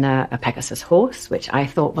put in a Pegasus horse, which I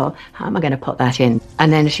thought, well, how am I going to put that in?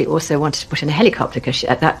 And then she also wanted to put in a helicopter, because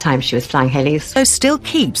at that time she was flying helis. So still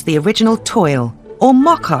keeps the original toil, or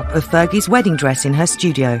mock-up of Fergie's wedding dress in her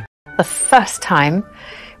studio. The first time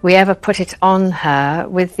we ever put it on her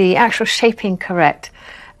with the actual shaping correct,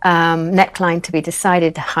 neckline to be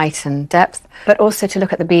decided height and depth, but also to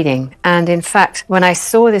look at the beading. And in fact, when I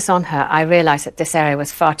saw this on her, I realized that this area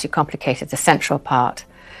was far too complicated, the central part.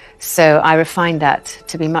 So I refined that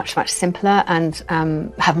to be much, much simpler and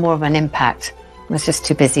have more of an impact. I was just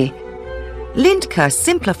too busy. Lindka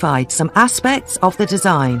simplified some aspects of the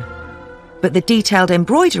design, but the detailed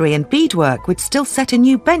embroidery and beadwork would still set a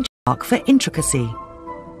new benchmark for intricacy.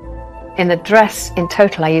 In the dress, in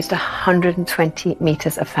total, I used 120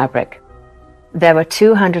 meters of fabric. There were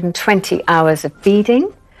 220 hours of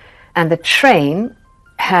beading, and the train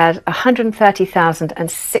had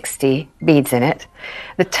 130,060 beads in it.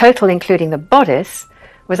 The total, including the bodice,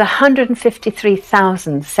 was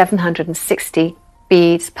 153,760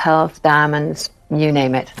 beads, pearls, diamonds, you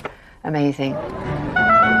name it. Amazing.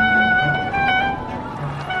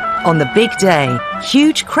 On the big day,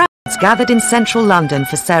 huge crowds gathered in central London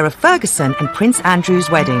for Sarah Ferguson and Prince Andrew's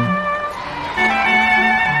wedding.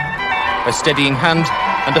 A steadying hand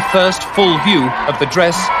and a first full view of the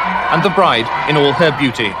dress and the bride in all her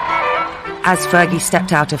beauty. As Fergie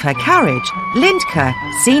stepped out of her carriage, Lindka,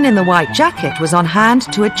 seen in the white jacket, was on hand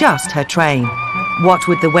to adjust her train. What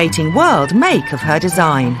would the waiting world make of her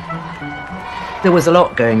design? There was a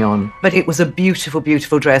lot going on, but it was a beautiful,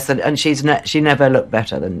 beautiful dress, and she never looked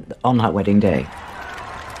better than on her wedding day.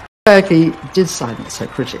 Fergie did silence her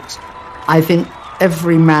critics. I think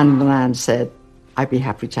every man in the land said, I'd be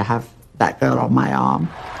happy to have that girl on my arm.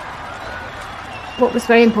 What was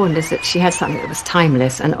very important is that she had something that was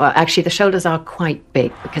timeless, and actually the shoulders are quite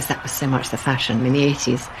big because that was so much the fashion in the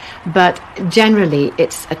 80s. But generally,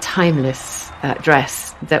 it's a timeless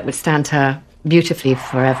dress that would stand her beautifully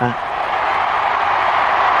forever.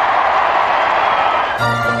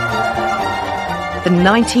 The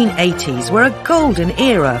 1980s were a golden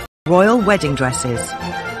era royal wedding dresses.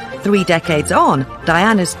 3 decades on,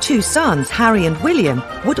 Diana's 2 sons, Harry and William,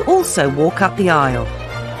 would also walk up the aisle.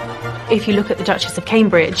 If you look at the Duchess of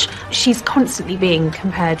Cambridge, she's constantly being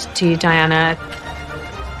compared to Diana.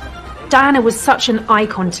 Diana was such an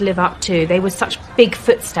icon to live up to. They were such big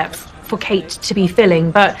footsteps for Kate to be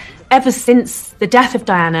filling. But ever since the death of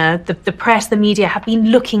Diana, the press, the media have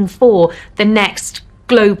been looking for the next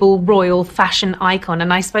global royal fashion icon.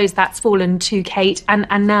 And I suppose that's fallen to Kate and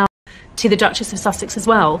now to the Duchess of Sussex as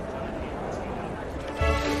well.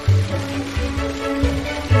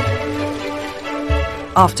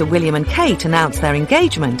 After William and Kate announced their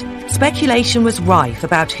engagement, speculation was rife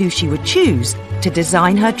about who she would choose to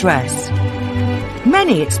design her dress.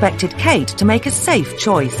 Many expected Kate to make a safe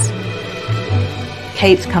choice.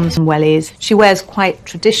 Kate comes from Wellies. She wears quite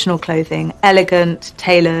traditional clothing, elegant,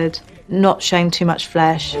 tailored, not showing too much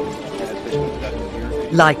flesh.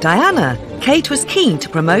 Like Diana, Kate was keen to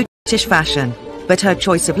promote British fashion, but her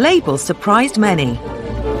choice of labels surprised many.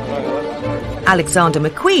 Alexander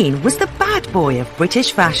McQueen was the bad boy of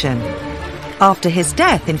British fashion. After his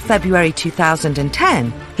death in February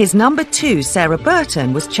 2010, his number 2, Sarah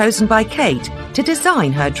Burton, was chosen by Kate to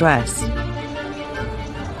design her dress.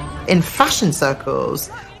 In fashion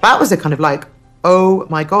circles, that was a kind of like, oh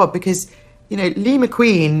my God, because, you know, Lee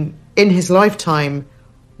McQueen in his lifetime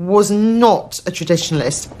was not a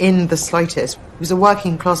traditionalist in the slightest. He was a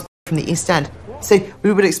working class from the East End. So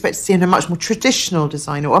we would expect to see him a much more traditional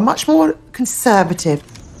designer or a much more conservative.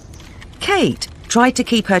 Kate tried to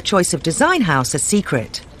keep her choice of design house a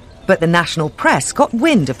secret, but the national press got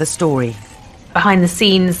wind of the story. Behind the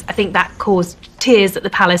scenes, I think that caused tears at the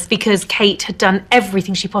palace because Kate had done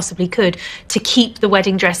everything she possibly could to keep the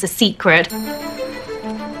wedding dress a secret.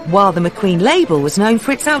 While the McQueen label was known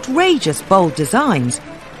for its outrageous, bold designs,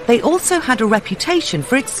 they also had a reputation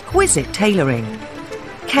for exquisite tailoring.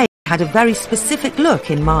 Kate had a very specific look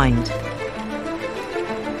in mind.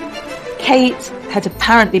 Kate had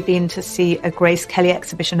apparently been to see a Grace Kelly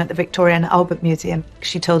exhibition at the Victoria and Albert Museum.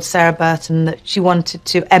 She told Sarah Burton that she wanted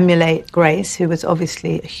to emulate Grace, who was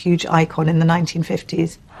obviously a huge icon in the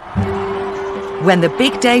 1950s. When the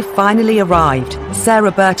big day finally arrived,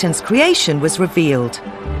 Sarah Burton's creation was revealed.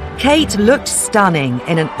 Kate looked stunning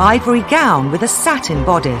in an ivory gown with a satin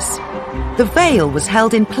bodice. The veil was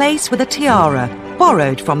held in place with a tiara,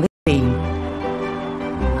 borrowed from the Queen.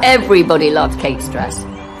 Everybody loved Kate's dress.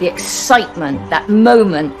 The excitement, that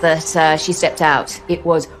moment that she stepped out, it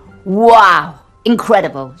was wow,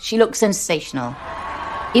 incredible. She looked sensational.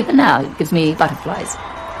 Even now, it gives me butterflies.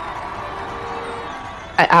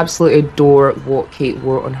 I absolutely adore what Kate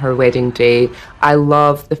wore on her wedding day. I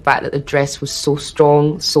love the fact that the dress was so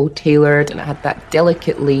strong, so tailored, and it had that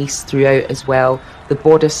delicate lace throughout as well. The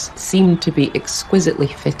bodice seemed to be exquisitely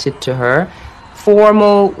fitted to her.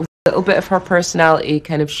 Formal, a little bit of her personality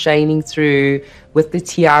kind of shining through with the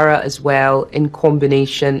tiara as well. In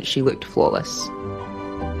combination, she looked flawless.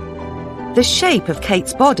 The shape of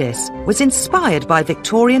Kate's bodice was inspired by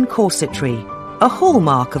Victorian corsetry, a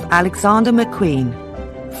hallmark of Alexander McQueen.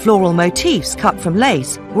 Floral motifs cut from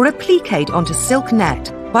lace were appliqued onto silk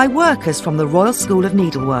net by workers from the Royal School of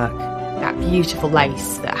Needlework. That beautiful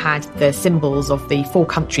lace that had the symbols of the 4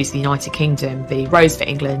 countries of the United Kingdom, the rose for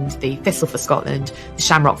England, the thistle for Scotland, the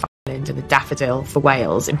shamrock for Ireland and the daffodil for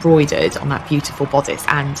Wales, embroidered on that beautiful bodice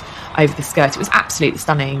and over the skirt. It was absolutely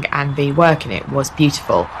stunning, and the work in it was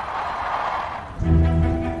beautiful.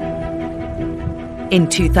 In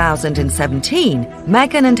 2017,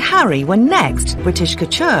 Meghan and Harry were next British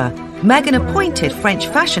couture. Meghan appointed French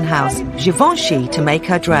fashion house Givenchy to make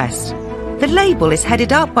her dress. The label is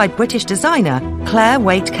headed up by British designer Claire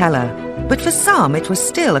Waite-Keller, but for some it was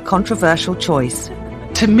still a controversial choice.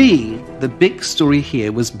 To me, the big story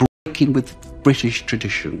here was breaking with British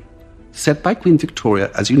tradition. Said by Queen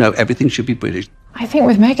Victoria, as you know, everything should be British. I think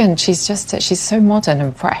with Meghan, she's so modern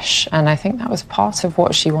and fresh, and I think that was part of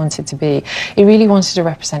what she wanted to be. It really wanted to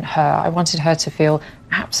represent her. I wanted her to feel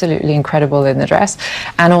absolutely incredible in the dress,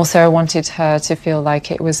 and also I wanted her to feel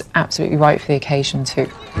like it was absolutely right for the occasion too.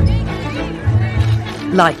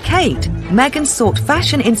 Like Kate, Meghan sought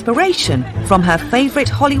fashion inspiration from her favourite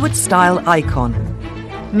Hollywood-style icon.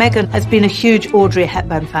 Meghan has been a huge Audrey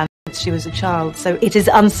Hepburn fan since she was a child, so it is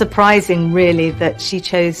unsurprising, really, that she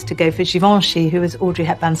chose to go for Givenchy, who was Audrey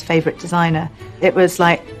Hepburn's favourite designer. It was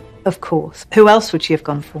like, of course. Who else would she have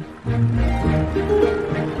gone for?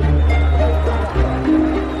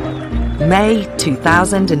 May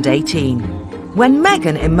 2018. When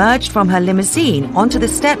Meghan emerged from her limousine onto the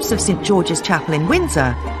steps of St George's Chapel in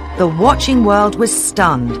Windsor, the watching world was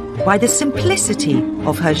stunned by the simplicity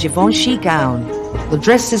of her Givenchy gown. The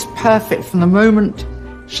dress is perfect from the moment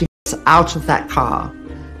she gets out of that car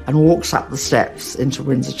and walks up the steps into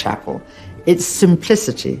Windsor Chapel, it's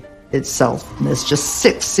simplicity itself. And there's just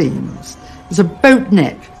 6 seams. There's a boat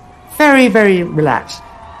neck, very, very relaxed.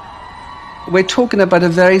 We're talking about a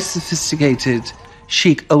very sophisticated,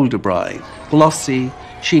 chic older bride. Glossy,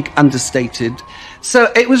 chic, understated.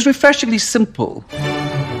 So it was refreshingly simple.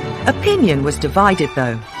 Opinion was divided,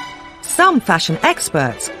 though. Some fashion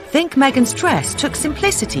experts think Meghan's dress took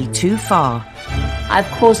simplicity too far. Of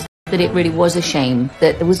course, that it really was a shame,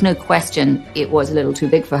 that there was no question it was a little too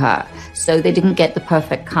big for her. So they didn't get the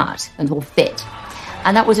perfect cut and all fit.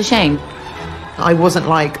 And that was a shame. I wasn't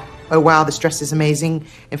like, oh wow, this dress is amazing.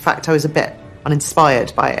 In fact, I was a bit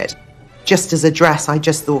uninspired by it. Just as a dress, I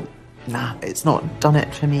just thought, nah, it's not done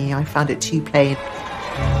it for me. I found it too plain.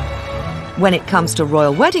 When it comes to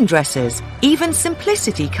royal wedding dresses, even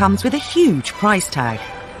simplicity comes with a huge price tag.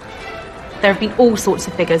 There have been all sorts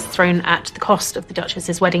of figures thrown at the cost of the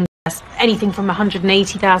Duchess's wedding dress, anything from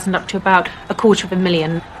 180,000 up to about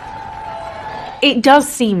 $250,000. It does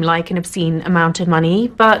seem like an obscene amount of money,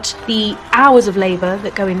 but the hours of labour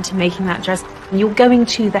that go into making that dress, and you're going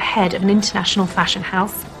to the head of an international fashion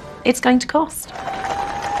house, it's going to cost.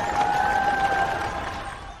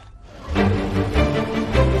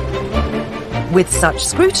 With such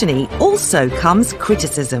scrutiny also comes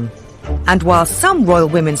criticism. And while some royal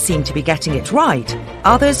women seem to be getting it right,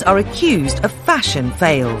 others are accused of fashion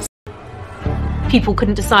fails. People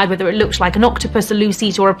couldn't decide whether it looked like an octopus, a loose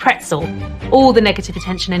eat or a pretzel. All the negative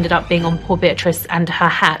attention ended up being on poor Beatrice and her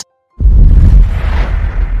hat.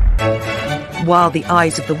 While the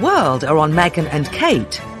eyes of the world are on Meghan and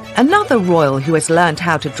Kate, another royal who has learned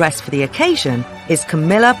how to dress for the occasion is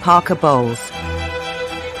Camilla Parker Bowles.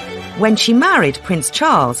 When she married Prince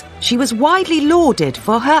Charles, she was widely lauded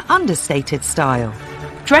for her understated style.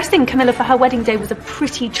 Dressing Camilla for her wedding day was a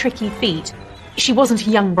pretty tricky feat. She wasn't a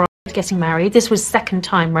young bride getting married. This was second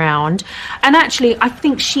time round. And actually, I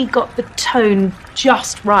think she got the tone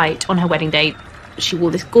just right on her wedding day. She wore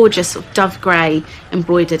this gorgeous sort of dove grey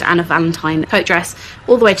embroidered Anna Valentine coat dress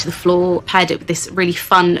all the way to the floor, paired it with this really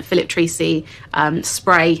fun Philip Treacy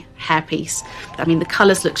spray hairpiece. I mean, the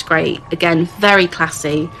colours looked great. Again, very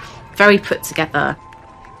classy, very put together.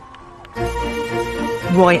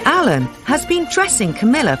 Roy Allen has been dressing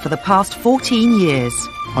Camilla for the past 14 years.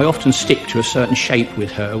 I often stick to a certain shape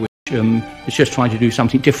with her, which is just trying to do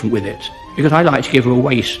something different with it. Because I like to give her a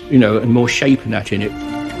waist, and more shape and that in it.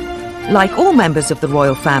 Like all members of the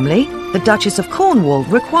royal family, the Duchess of Cornwall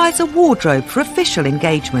requires a wardrobe for official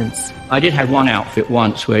engagements. I did have one outfit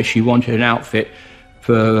once where she wanted an outfit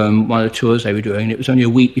for one of the tours they were doing. It was only a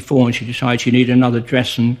week before and she decided she needed another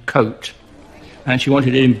dress and coat. And she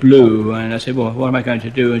wanted it in blue, and I said, well, what am I going to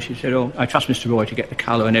do? And she said, oh, I trust Mr. Roy to get the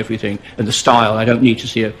colour and everything, and the style. I don't need to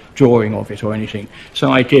see a drawing of it or anything.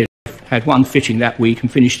 So I did. Had one fitting that week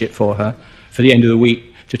and finished it for her for the end of the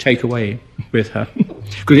week to take away with her.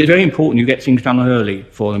 Because it's very important you get things done early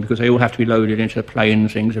for them, because they all have to be loaded into the plane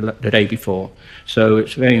and things the day before. So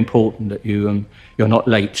it's very important that you're not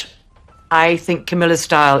late. I think Camilla's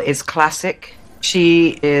style is classic.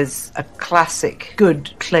 She is a classic,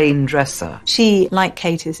 good, plain dresser. She, like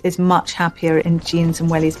Kate, is much happier in jeans and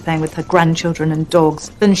wellies playing with her grandchildren and dogs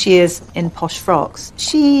than she is in posh frocks.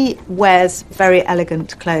 She wears very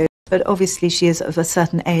elegant clothes, but obviously she is of a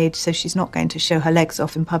certain age, so she's not going to show her legs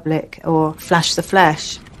off in public or flash the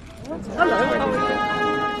flesh.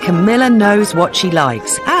 Camilla knows what she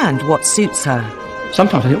likes and what suits her.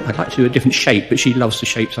 Sometimes I think I'd like to do a different shape, but she loves the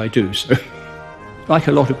shapes I do, so... Like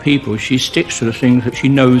a lot of people, she sticks to the things that she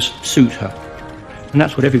knows suit her. And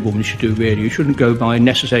that's what every woman should do, really. You shouldn't go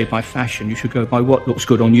necessarily by fashion. You should go by what looks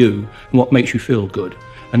good on you and what makes you feel good.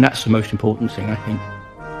 And that's the most important thing, I think.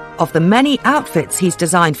 Of the many outfits he's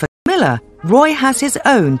designed for Camilla, Roy has his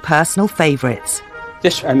own personal favourites.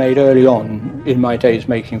 This I made early on in my days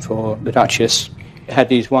making for the Duchess. It had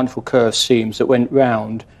these wonderful curved seams that went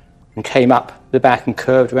round and came up the back and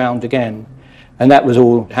curved round again. And that was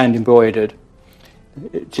all hand embroidered,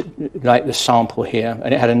 like the sample here,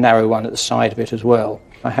 and it had a narrow one at the side of it as well.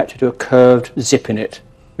 I had to do a curved zip in it,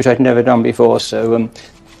 which I'd never done before, so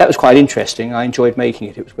that was quite interesting. I enjoyed making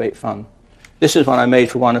it. It was great fun. This is one I made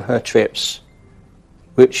for one of her trips,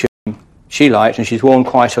 which she liked, and she's worn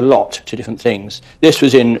quite a lot to different things. This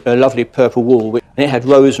was in a lovely purple wool, and it had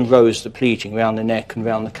rows and rows of pleating around the neck and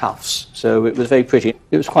around the cuffs, so it was very pretty.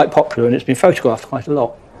 It was quite popular, and it's been photographed quite a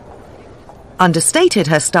lot. Understated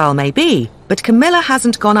her style may be, but Camilla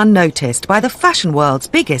hasn't gone unnoticed by the fashion world's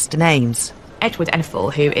biggest names. Edward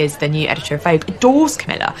Enfield, who is the new editor of Vogue, adores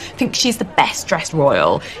Camilla, thinks she's the best dressed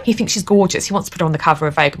royal. He thinks she's gorgeous. He wants to put her on the cover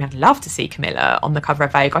of Vogue. I mean, I'd love to see Camilla on the cover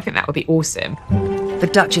of Vogue. I think that would be awesome. The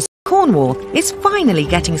Duchess of Cornwall is finally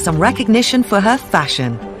getting some recognition for her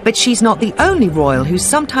fashion. But she's not the only royal who's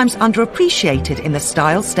sometimes underappreciated in the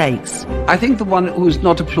style stakes. I think the one who's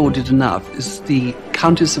not applauded enough is the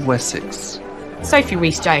Countess of Wessex. Sophie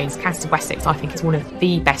Rhys-Jones, Countess of Wessex, I think is one of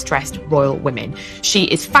the best dressed royal women. She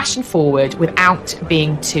is fashion forward without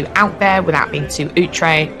being too out there, without being too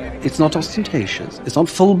outre. It's not ostentatious, it's not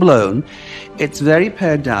full blown, it's very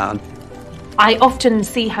pared down. I often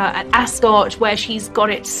see her at Ascot where she's got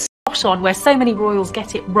it spot on, where so many royals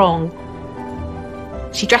get it wrong.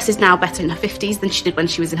 She dresses now better in her 50s than she did when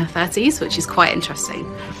she was in her 30s, which is quite interesting.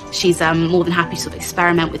 She's more than happy to sort of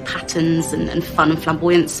experiment with patterns and fun and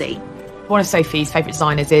flamboyancy. One of Sophie's favourite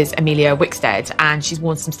designers is Amelia Wickstead, and she's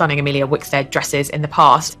worn some stunning Amelia Wickstead dresses in the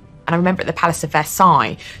past. And I remember at the Palace of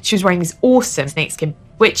Versailles, she was wearing these awesome snakeskin,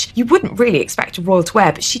 which you wouldn't really expect a royal to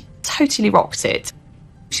wear, but she totally rocked it.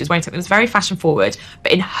 She was wearing something that was very fashion forward,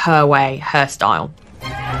 but in her way, her style.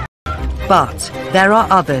 But there are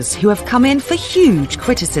others who have come in for huge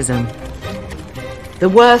criticism. The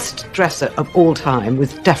worst dresser of all time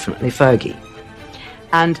was definitely Fergie.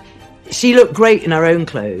 And she looked great in her own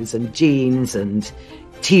clothes and jeans and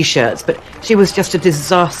T-shirts, but she was just a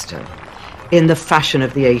disaster in the fashion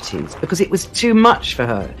of the 80s because it was too much for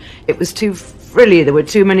her. It was too frilly, there were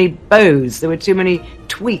too many bows, there were too many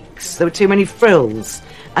tweaks, there were too many frills.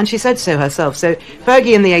 And she said so herself. So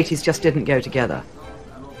Fergie in the 80s just didn't go together.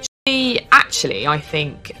 She actually, I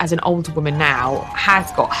think, as an older woman now,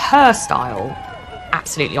 has got her style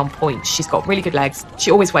absolutely on point. She's got really good legs.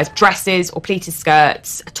 She always wears dresses or pleated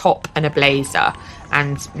skirts, a top and a blazer.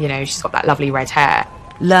 And, you know, she's got that lovely red hair.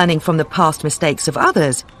 Learning from the past mistakes of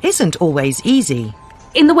others isn't always easy.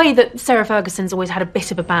 In the way that Sarah Ferguson's always had a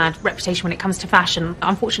bit of a bad reputation when it comes to fashion,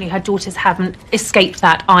 unfortunately her daughters haven't escaped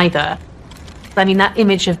that either. I mean, that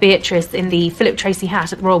image of Beatrice in the Philip Tracy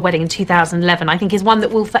hat at the royal wedding in 2011, I think is one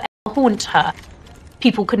that will forever haunt her.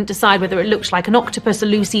 People couldn't decide whether it looked like an octopus, a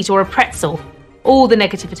loose eat or a pretzel. All the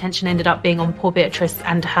negative attention ended up being on poor Beatrice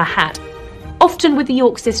and her hat. Often with the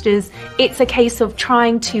York sisters, it's a case of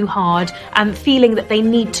trying too hard and feeling that they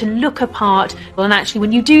need to look apart. Well, and actually,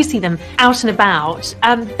 when you do see them out and about,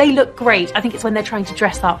 they look great. I think it's when they're trying to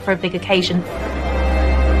dress up for a big occasion.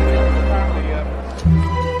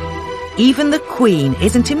 Even the Queen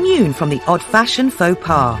isn't immune from the odd-fashioned faux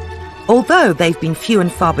pas, although they've been few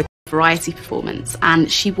and far between. Variety performance, and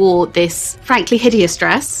she wore this frankly hideous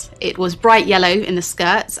dress. It was bright yellow in the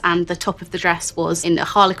skirts and the top of the dress was in a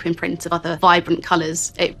harlequin print of other vibrant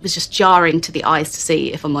colours. It was just jarring to the eyes to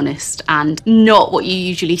see, if I'm honest, and not what you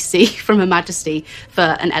usually see from Her Majesty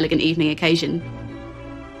for an elegant evening occasion.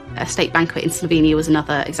 A state banquet in Slovenia was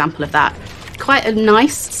another example of that. Quite a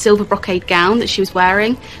nice silver brocade gown that she was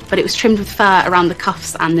wearing, but it was trimmed with fur around the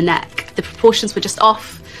cuffs and the neck. The proportions were just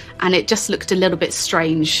off and it just looked a little bit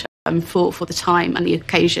strange for the time and the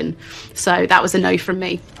occasion. So that was a no from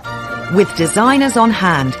me. With designers on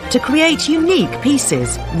hand to create unique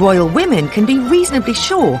pieces, royal women can be reasonably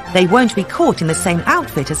sure they won't be caught in the same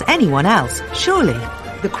outfit as anyone else, surely.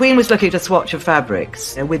 The Queen was looking at a swatch of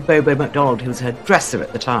fabrics with Bobo MacDonald, who was her dresser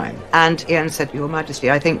at the time. And Ian said, Your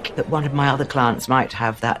Majesty, I think that one of my other clients might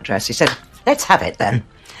have that dress. He said, let's have it then. And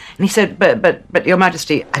he said, but Your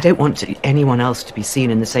Majesty, I don't want anyone else to be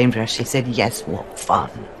seen in the same dress. She said, yes, what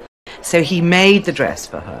fun. So he made the dress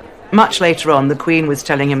for her. Much later on, the Queen was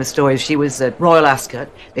telling him a story. She was at Royal Ascot.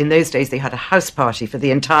 In those days, they had a house party for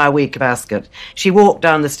the entire week of Ascot. She walked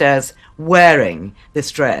down the stairs wearing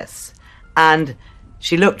this dress. And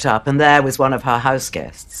she looked up, and there was one of her house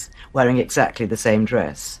guests wearing exactly the same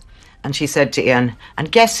dress. And she said to Ian,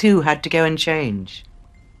 and guess who had to go and change?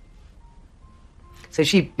 So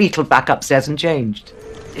she beetled back upstairs and changed.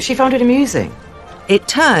 She found it amusing. It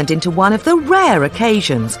turned into one of the rare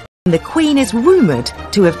occasions when the Queen is rumoured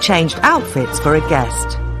to have changed outfits for a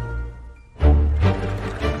guest.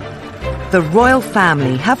 The royal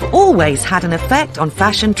family have always had an effect on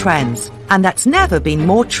fashion trends, and that's never been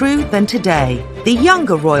more true than today. The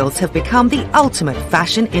younger royals have become the ultimate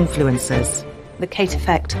fashion influencers. The Kate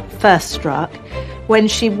effect first struck when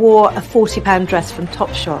she wore a £40 dress from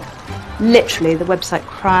Topshop. Literally, the website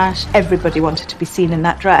crashed. Everybody wanted to be seen in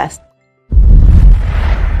that dress.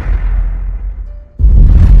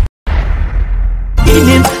 Kỷ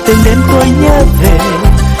niệm từng đêm tôi nhớ về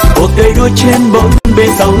cuộc đời đua trên bộn bề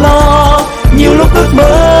giàu lo, nhiều lúc ước mơ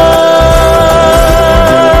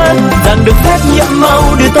rằng được phép nhiệm màu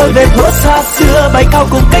đưa tôi về thuở xa xưa, bay cao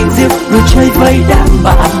cùng cánh diều đùa chơi vây đám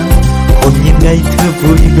bạn, ôn nhìn ngày thơ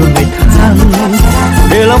vui đua ngày tháng,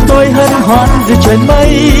 để lòng tôi hân hoan giữa trời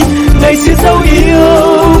mây, ngày xưa dấu yêu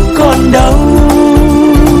còn đâu.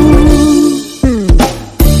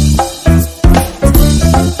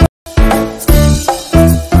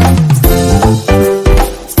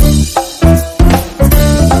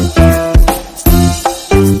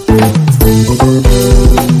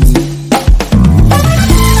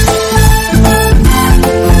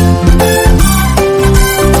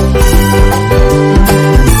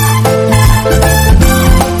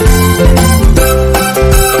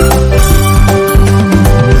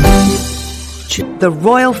 The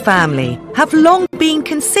royal family have long been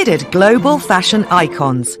considered global fashion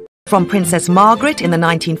icons, from Princess Margaret in the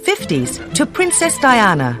 1950s to Princess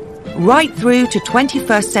Diana, right through to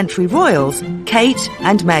 21st century royals Kate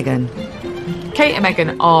and Meghan. Kate and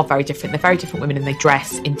Meghan are very different. They're very different women and they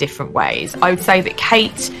dress in different ways. I would say that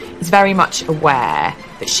Kate is very much aware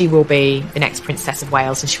that she will be the next Princess of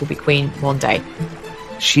Wales and she will be Queen one day.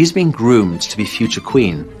 She's been groomed to be future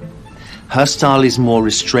queen. Her style is more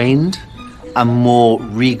restrained and more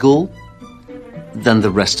regal than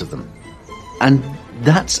the rest of them. And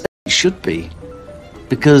that's as it should be,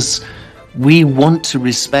 because we want to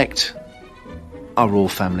respect our royal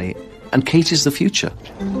family, and Kate is the future.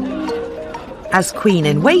 As Queen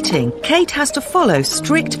in waiting, Kate has to follow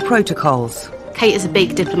strict protocols. Kate is a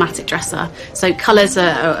big diplomatic dresser, so colours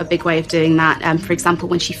are a big way of doing that. For example,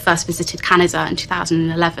 when she first visited Canada in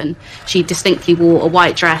 2011, she distinctly wore a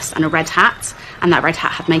white dress and a red hat, and that red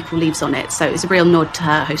hat had maple leaves on it, so it was a real nod to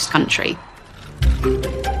her host country.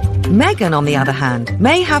 Meghan, on the other hand,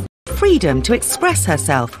 may have freedom to express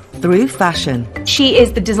herself through fashion. She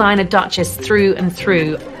is the designer duchess through and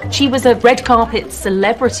through. She was a red carpet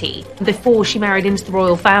celebrity before she married into the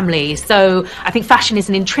royal family, so I think fashion is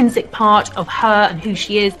an intrinsic part of her and who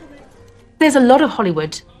she is. There's a lot of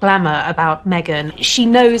Hollywood glamour about Meghan. She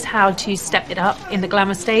knows how to step it up in the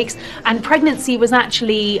glamour stakes, and pregnancy was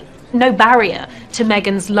actually no barrier to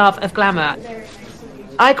Meghan's love of glamour.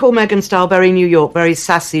 I call Meghan's style very New York, very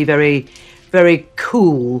sassy, very, very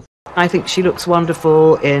cool. I think she looks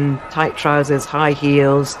wonderful in tight trousers, high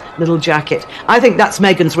heels, little jacket. I think that's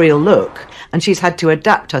Meghan's real look, and she's had to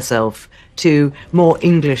adapt herself to more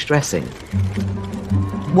English dressing.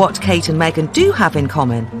 What Kate and Meghan do have in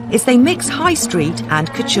common is they mix high street and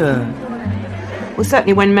couture. Well,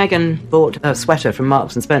 certainly when Meghan bought a sweater from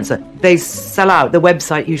Marks and Spencer, they sell out. The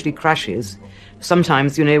website usually crashes,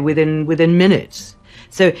 sometimes, within minutes.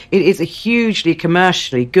 So it is a hugely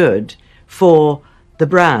commercially good for the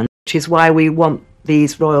brand, which is why we want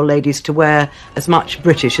these royal ladies to wear as much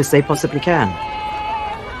British as they possibly can.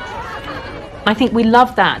 I think we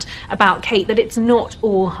love that about Kate, that it's not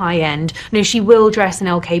all high-end. She will dress in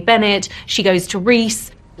LK Bennett, she goes to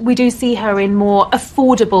Reiss. We do see her in more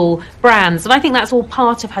affordable brands, and I think that's all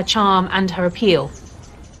part of her charm and her appeal.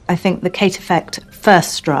 I think the Kate effect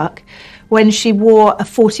first struck when she wore a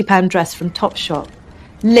 £40 dress from Topshop.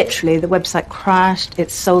 Literally, the website crashed, it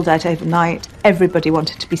sold out overnight, everybody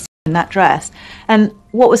wanted to be seen in that dress. And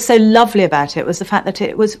what was so lovely about it was the fact that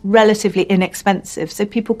it was relatively inexpensive, so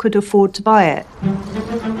people could afford to buy it.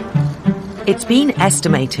 It's been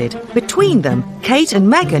estimated, between them, Kate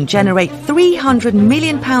and Meghan generate £300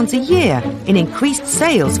 million a year in increased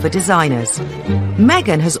sales for designers.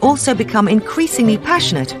 Meghan has also become increasingly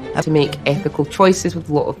passionate to make ethical choices with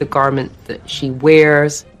a lot of the garment that she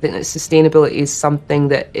wears. I think that sustainability is something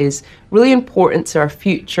that is really important to our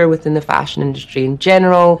future within the fashion industry in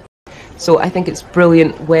general. So I think it's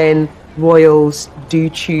brilliant when royals do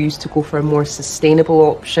choose to go for a more sustainable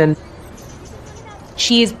option.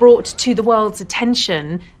 She has brought to the world's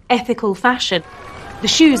attention ethical fashion. The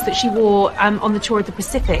shoes that she wore on the tour of the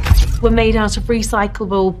Pacific were made out of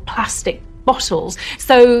recyclable plastic bottles.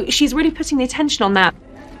 So she's really putting the attention on that.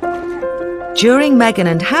 During Meghan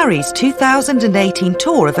and Harry's 2018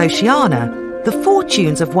 tour of Oceania, the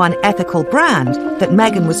fortunes of one ethical brand that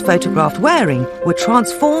Meghan was photographed wearing were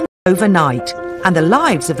transformed overnight, and the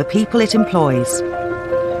lives of the people it employs.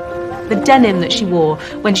 The denim that she wore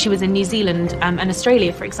when she was in New Zealand and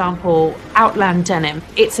Australia, for example, Outland Denim.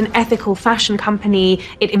 It's an ethical fashion company.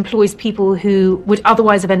 It employs people who would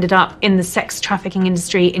otherwise have ended up in the sex trafficking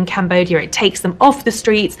industry in Cambodia. It takes them off the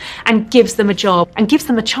streets and gives them a job and gives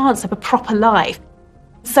them a chance of a proper life.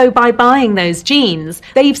 So by buying those jeans,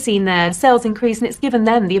 they've seen their sales increase, and it's given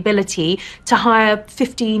them the ability to hire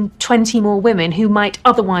 15, 20 more women who might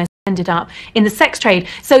otherwise have ended up in the sex trade.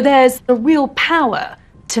 So there's a real power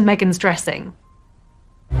to Meghan's dressing.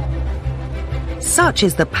 Such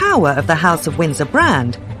is the power of the House of Windsor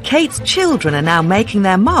brand, Kate's children are now making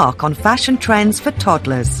their mark on fashion trends for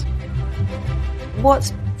toddlers.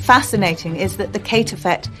 What's fascinating is that the Kate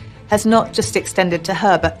effect has not just extended to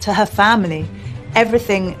her, but to her family.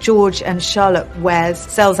 Everything George and Charlotte wears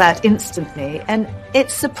sells out instantly, and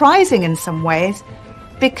it's surprising in some ways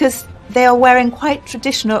because they are wearing quite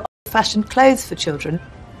traditional old-fashioned clothes for children.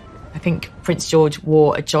 I think Prince George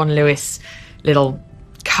wore a John Lewis little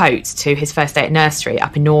coat to his first day at nursery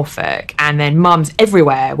up in Norfolk, and then mums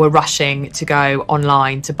everywhere were rushing to go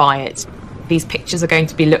online to buy it. These pictures are going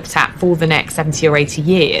to be looked at for the next 70 or 80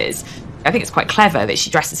 years. I think it's quite clever that she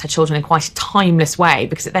dresses her children in quite a timeless way,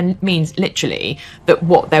 because it then means literally that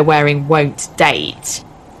what they're wearing won't date.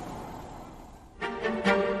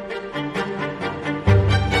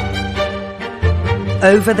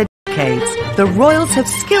 Over the decades, the royals have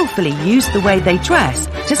skillfully used the way they dress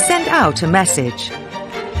to send out a message.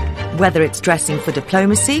 Whether it's dressing for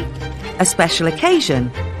diplomacy, a special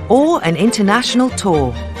occasion, or an international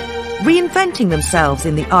tour, reinventing themselves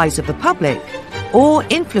in the eyes of the public, or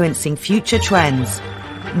influencing future trends,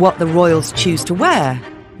 what the royals choose to wear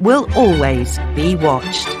will always be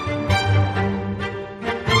watched.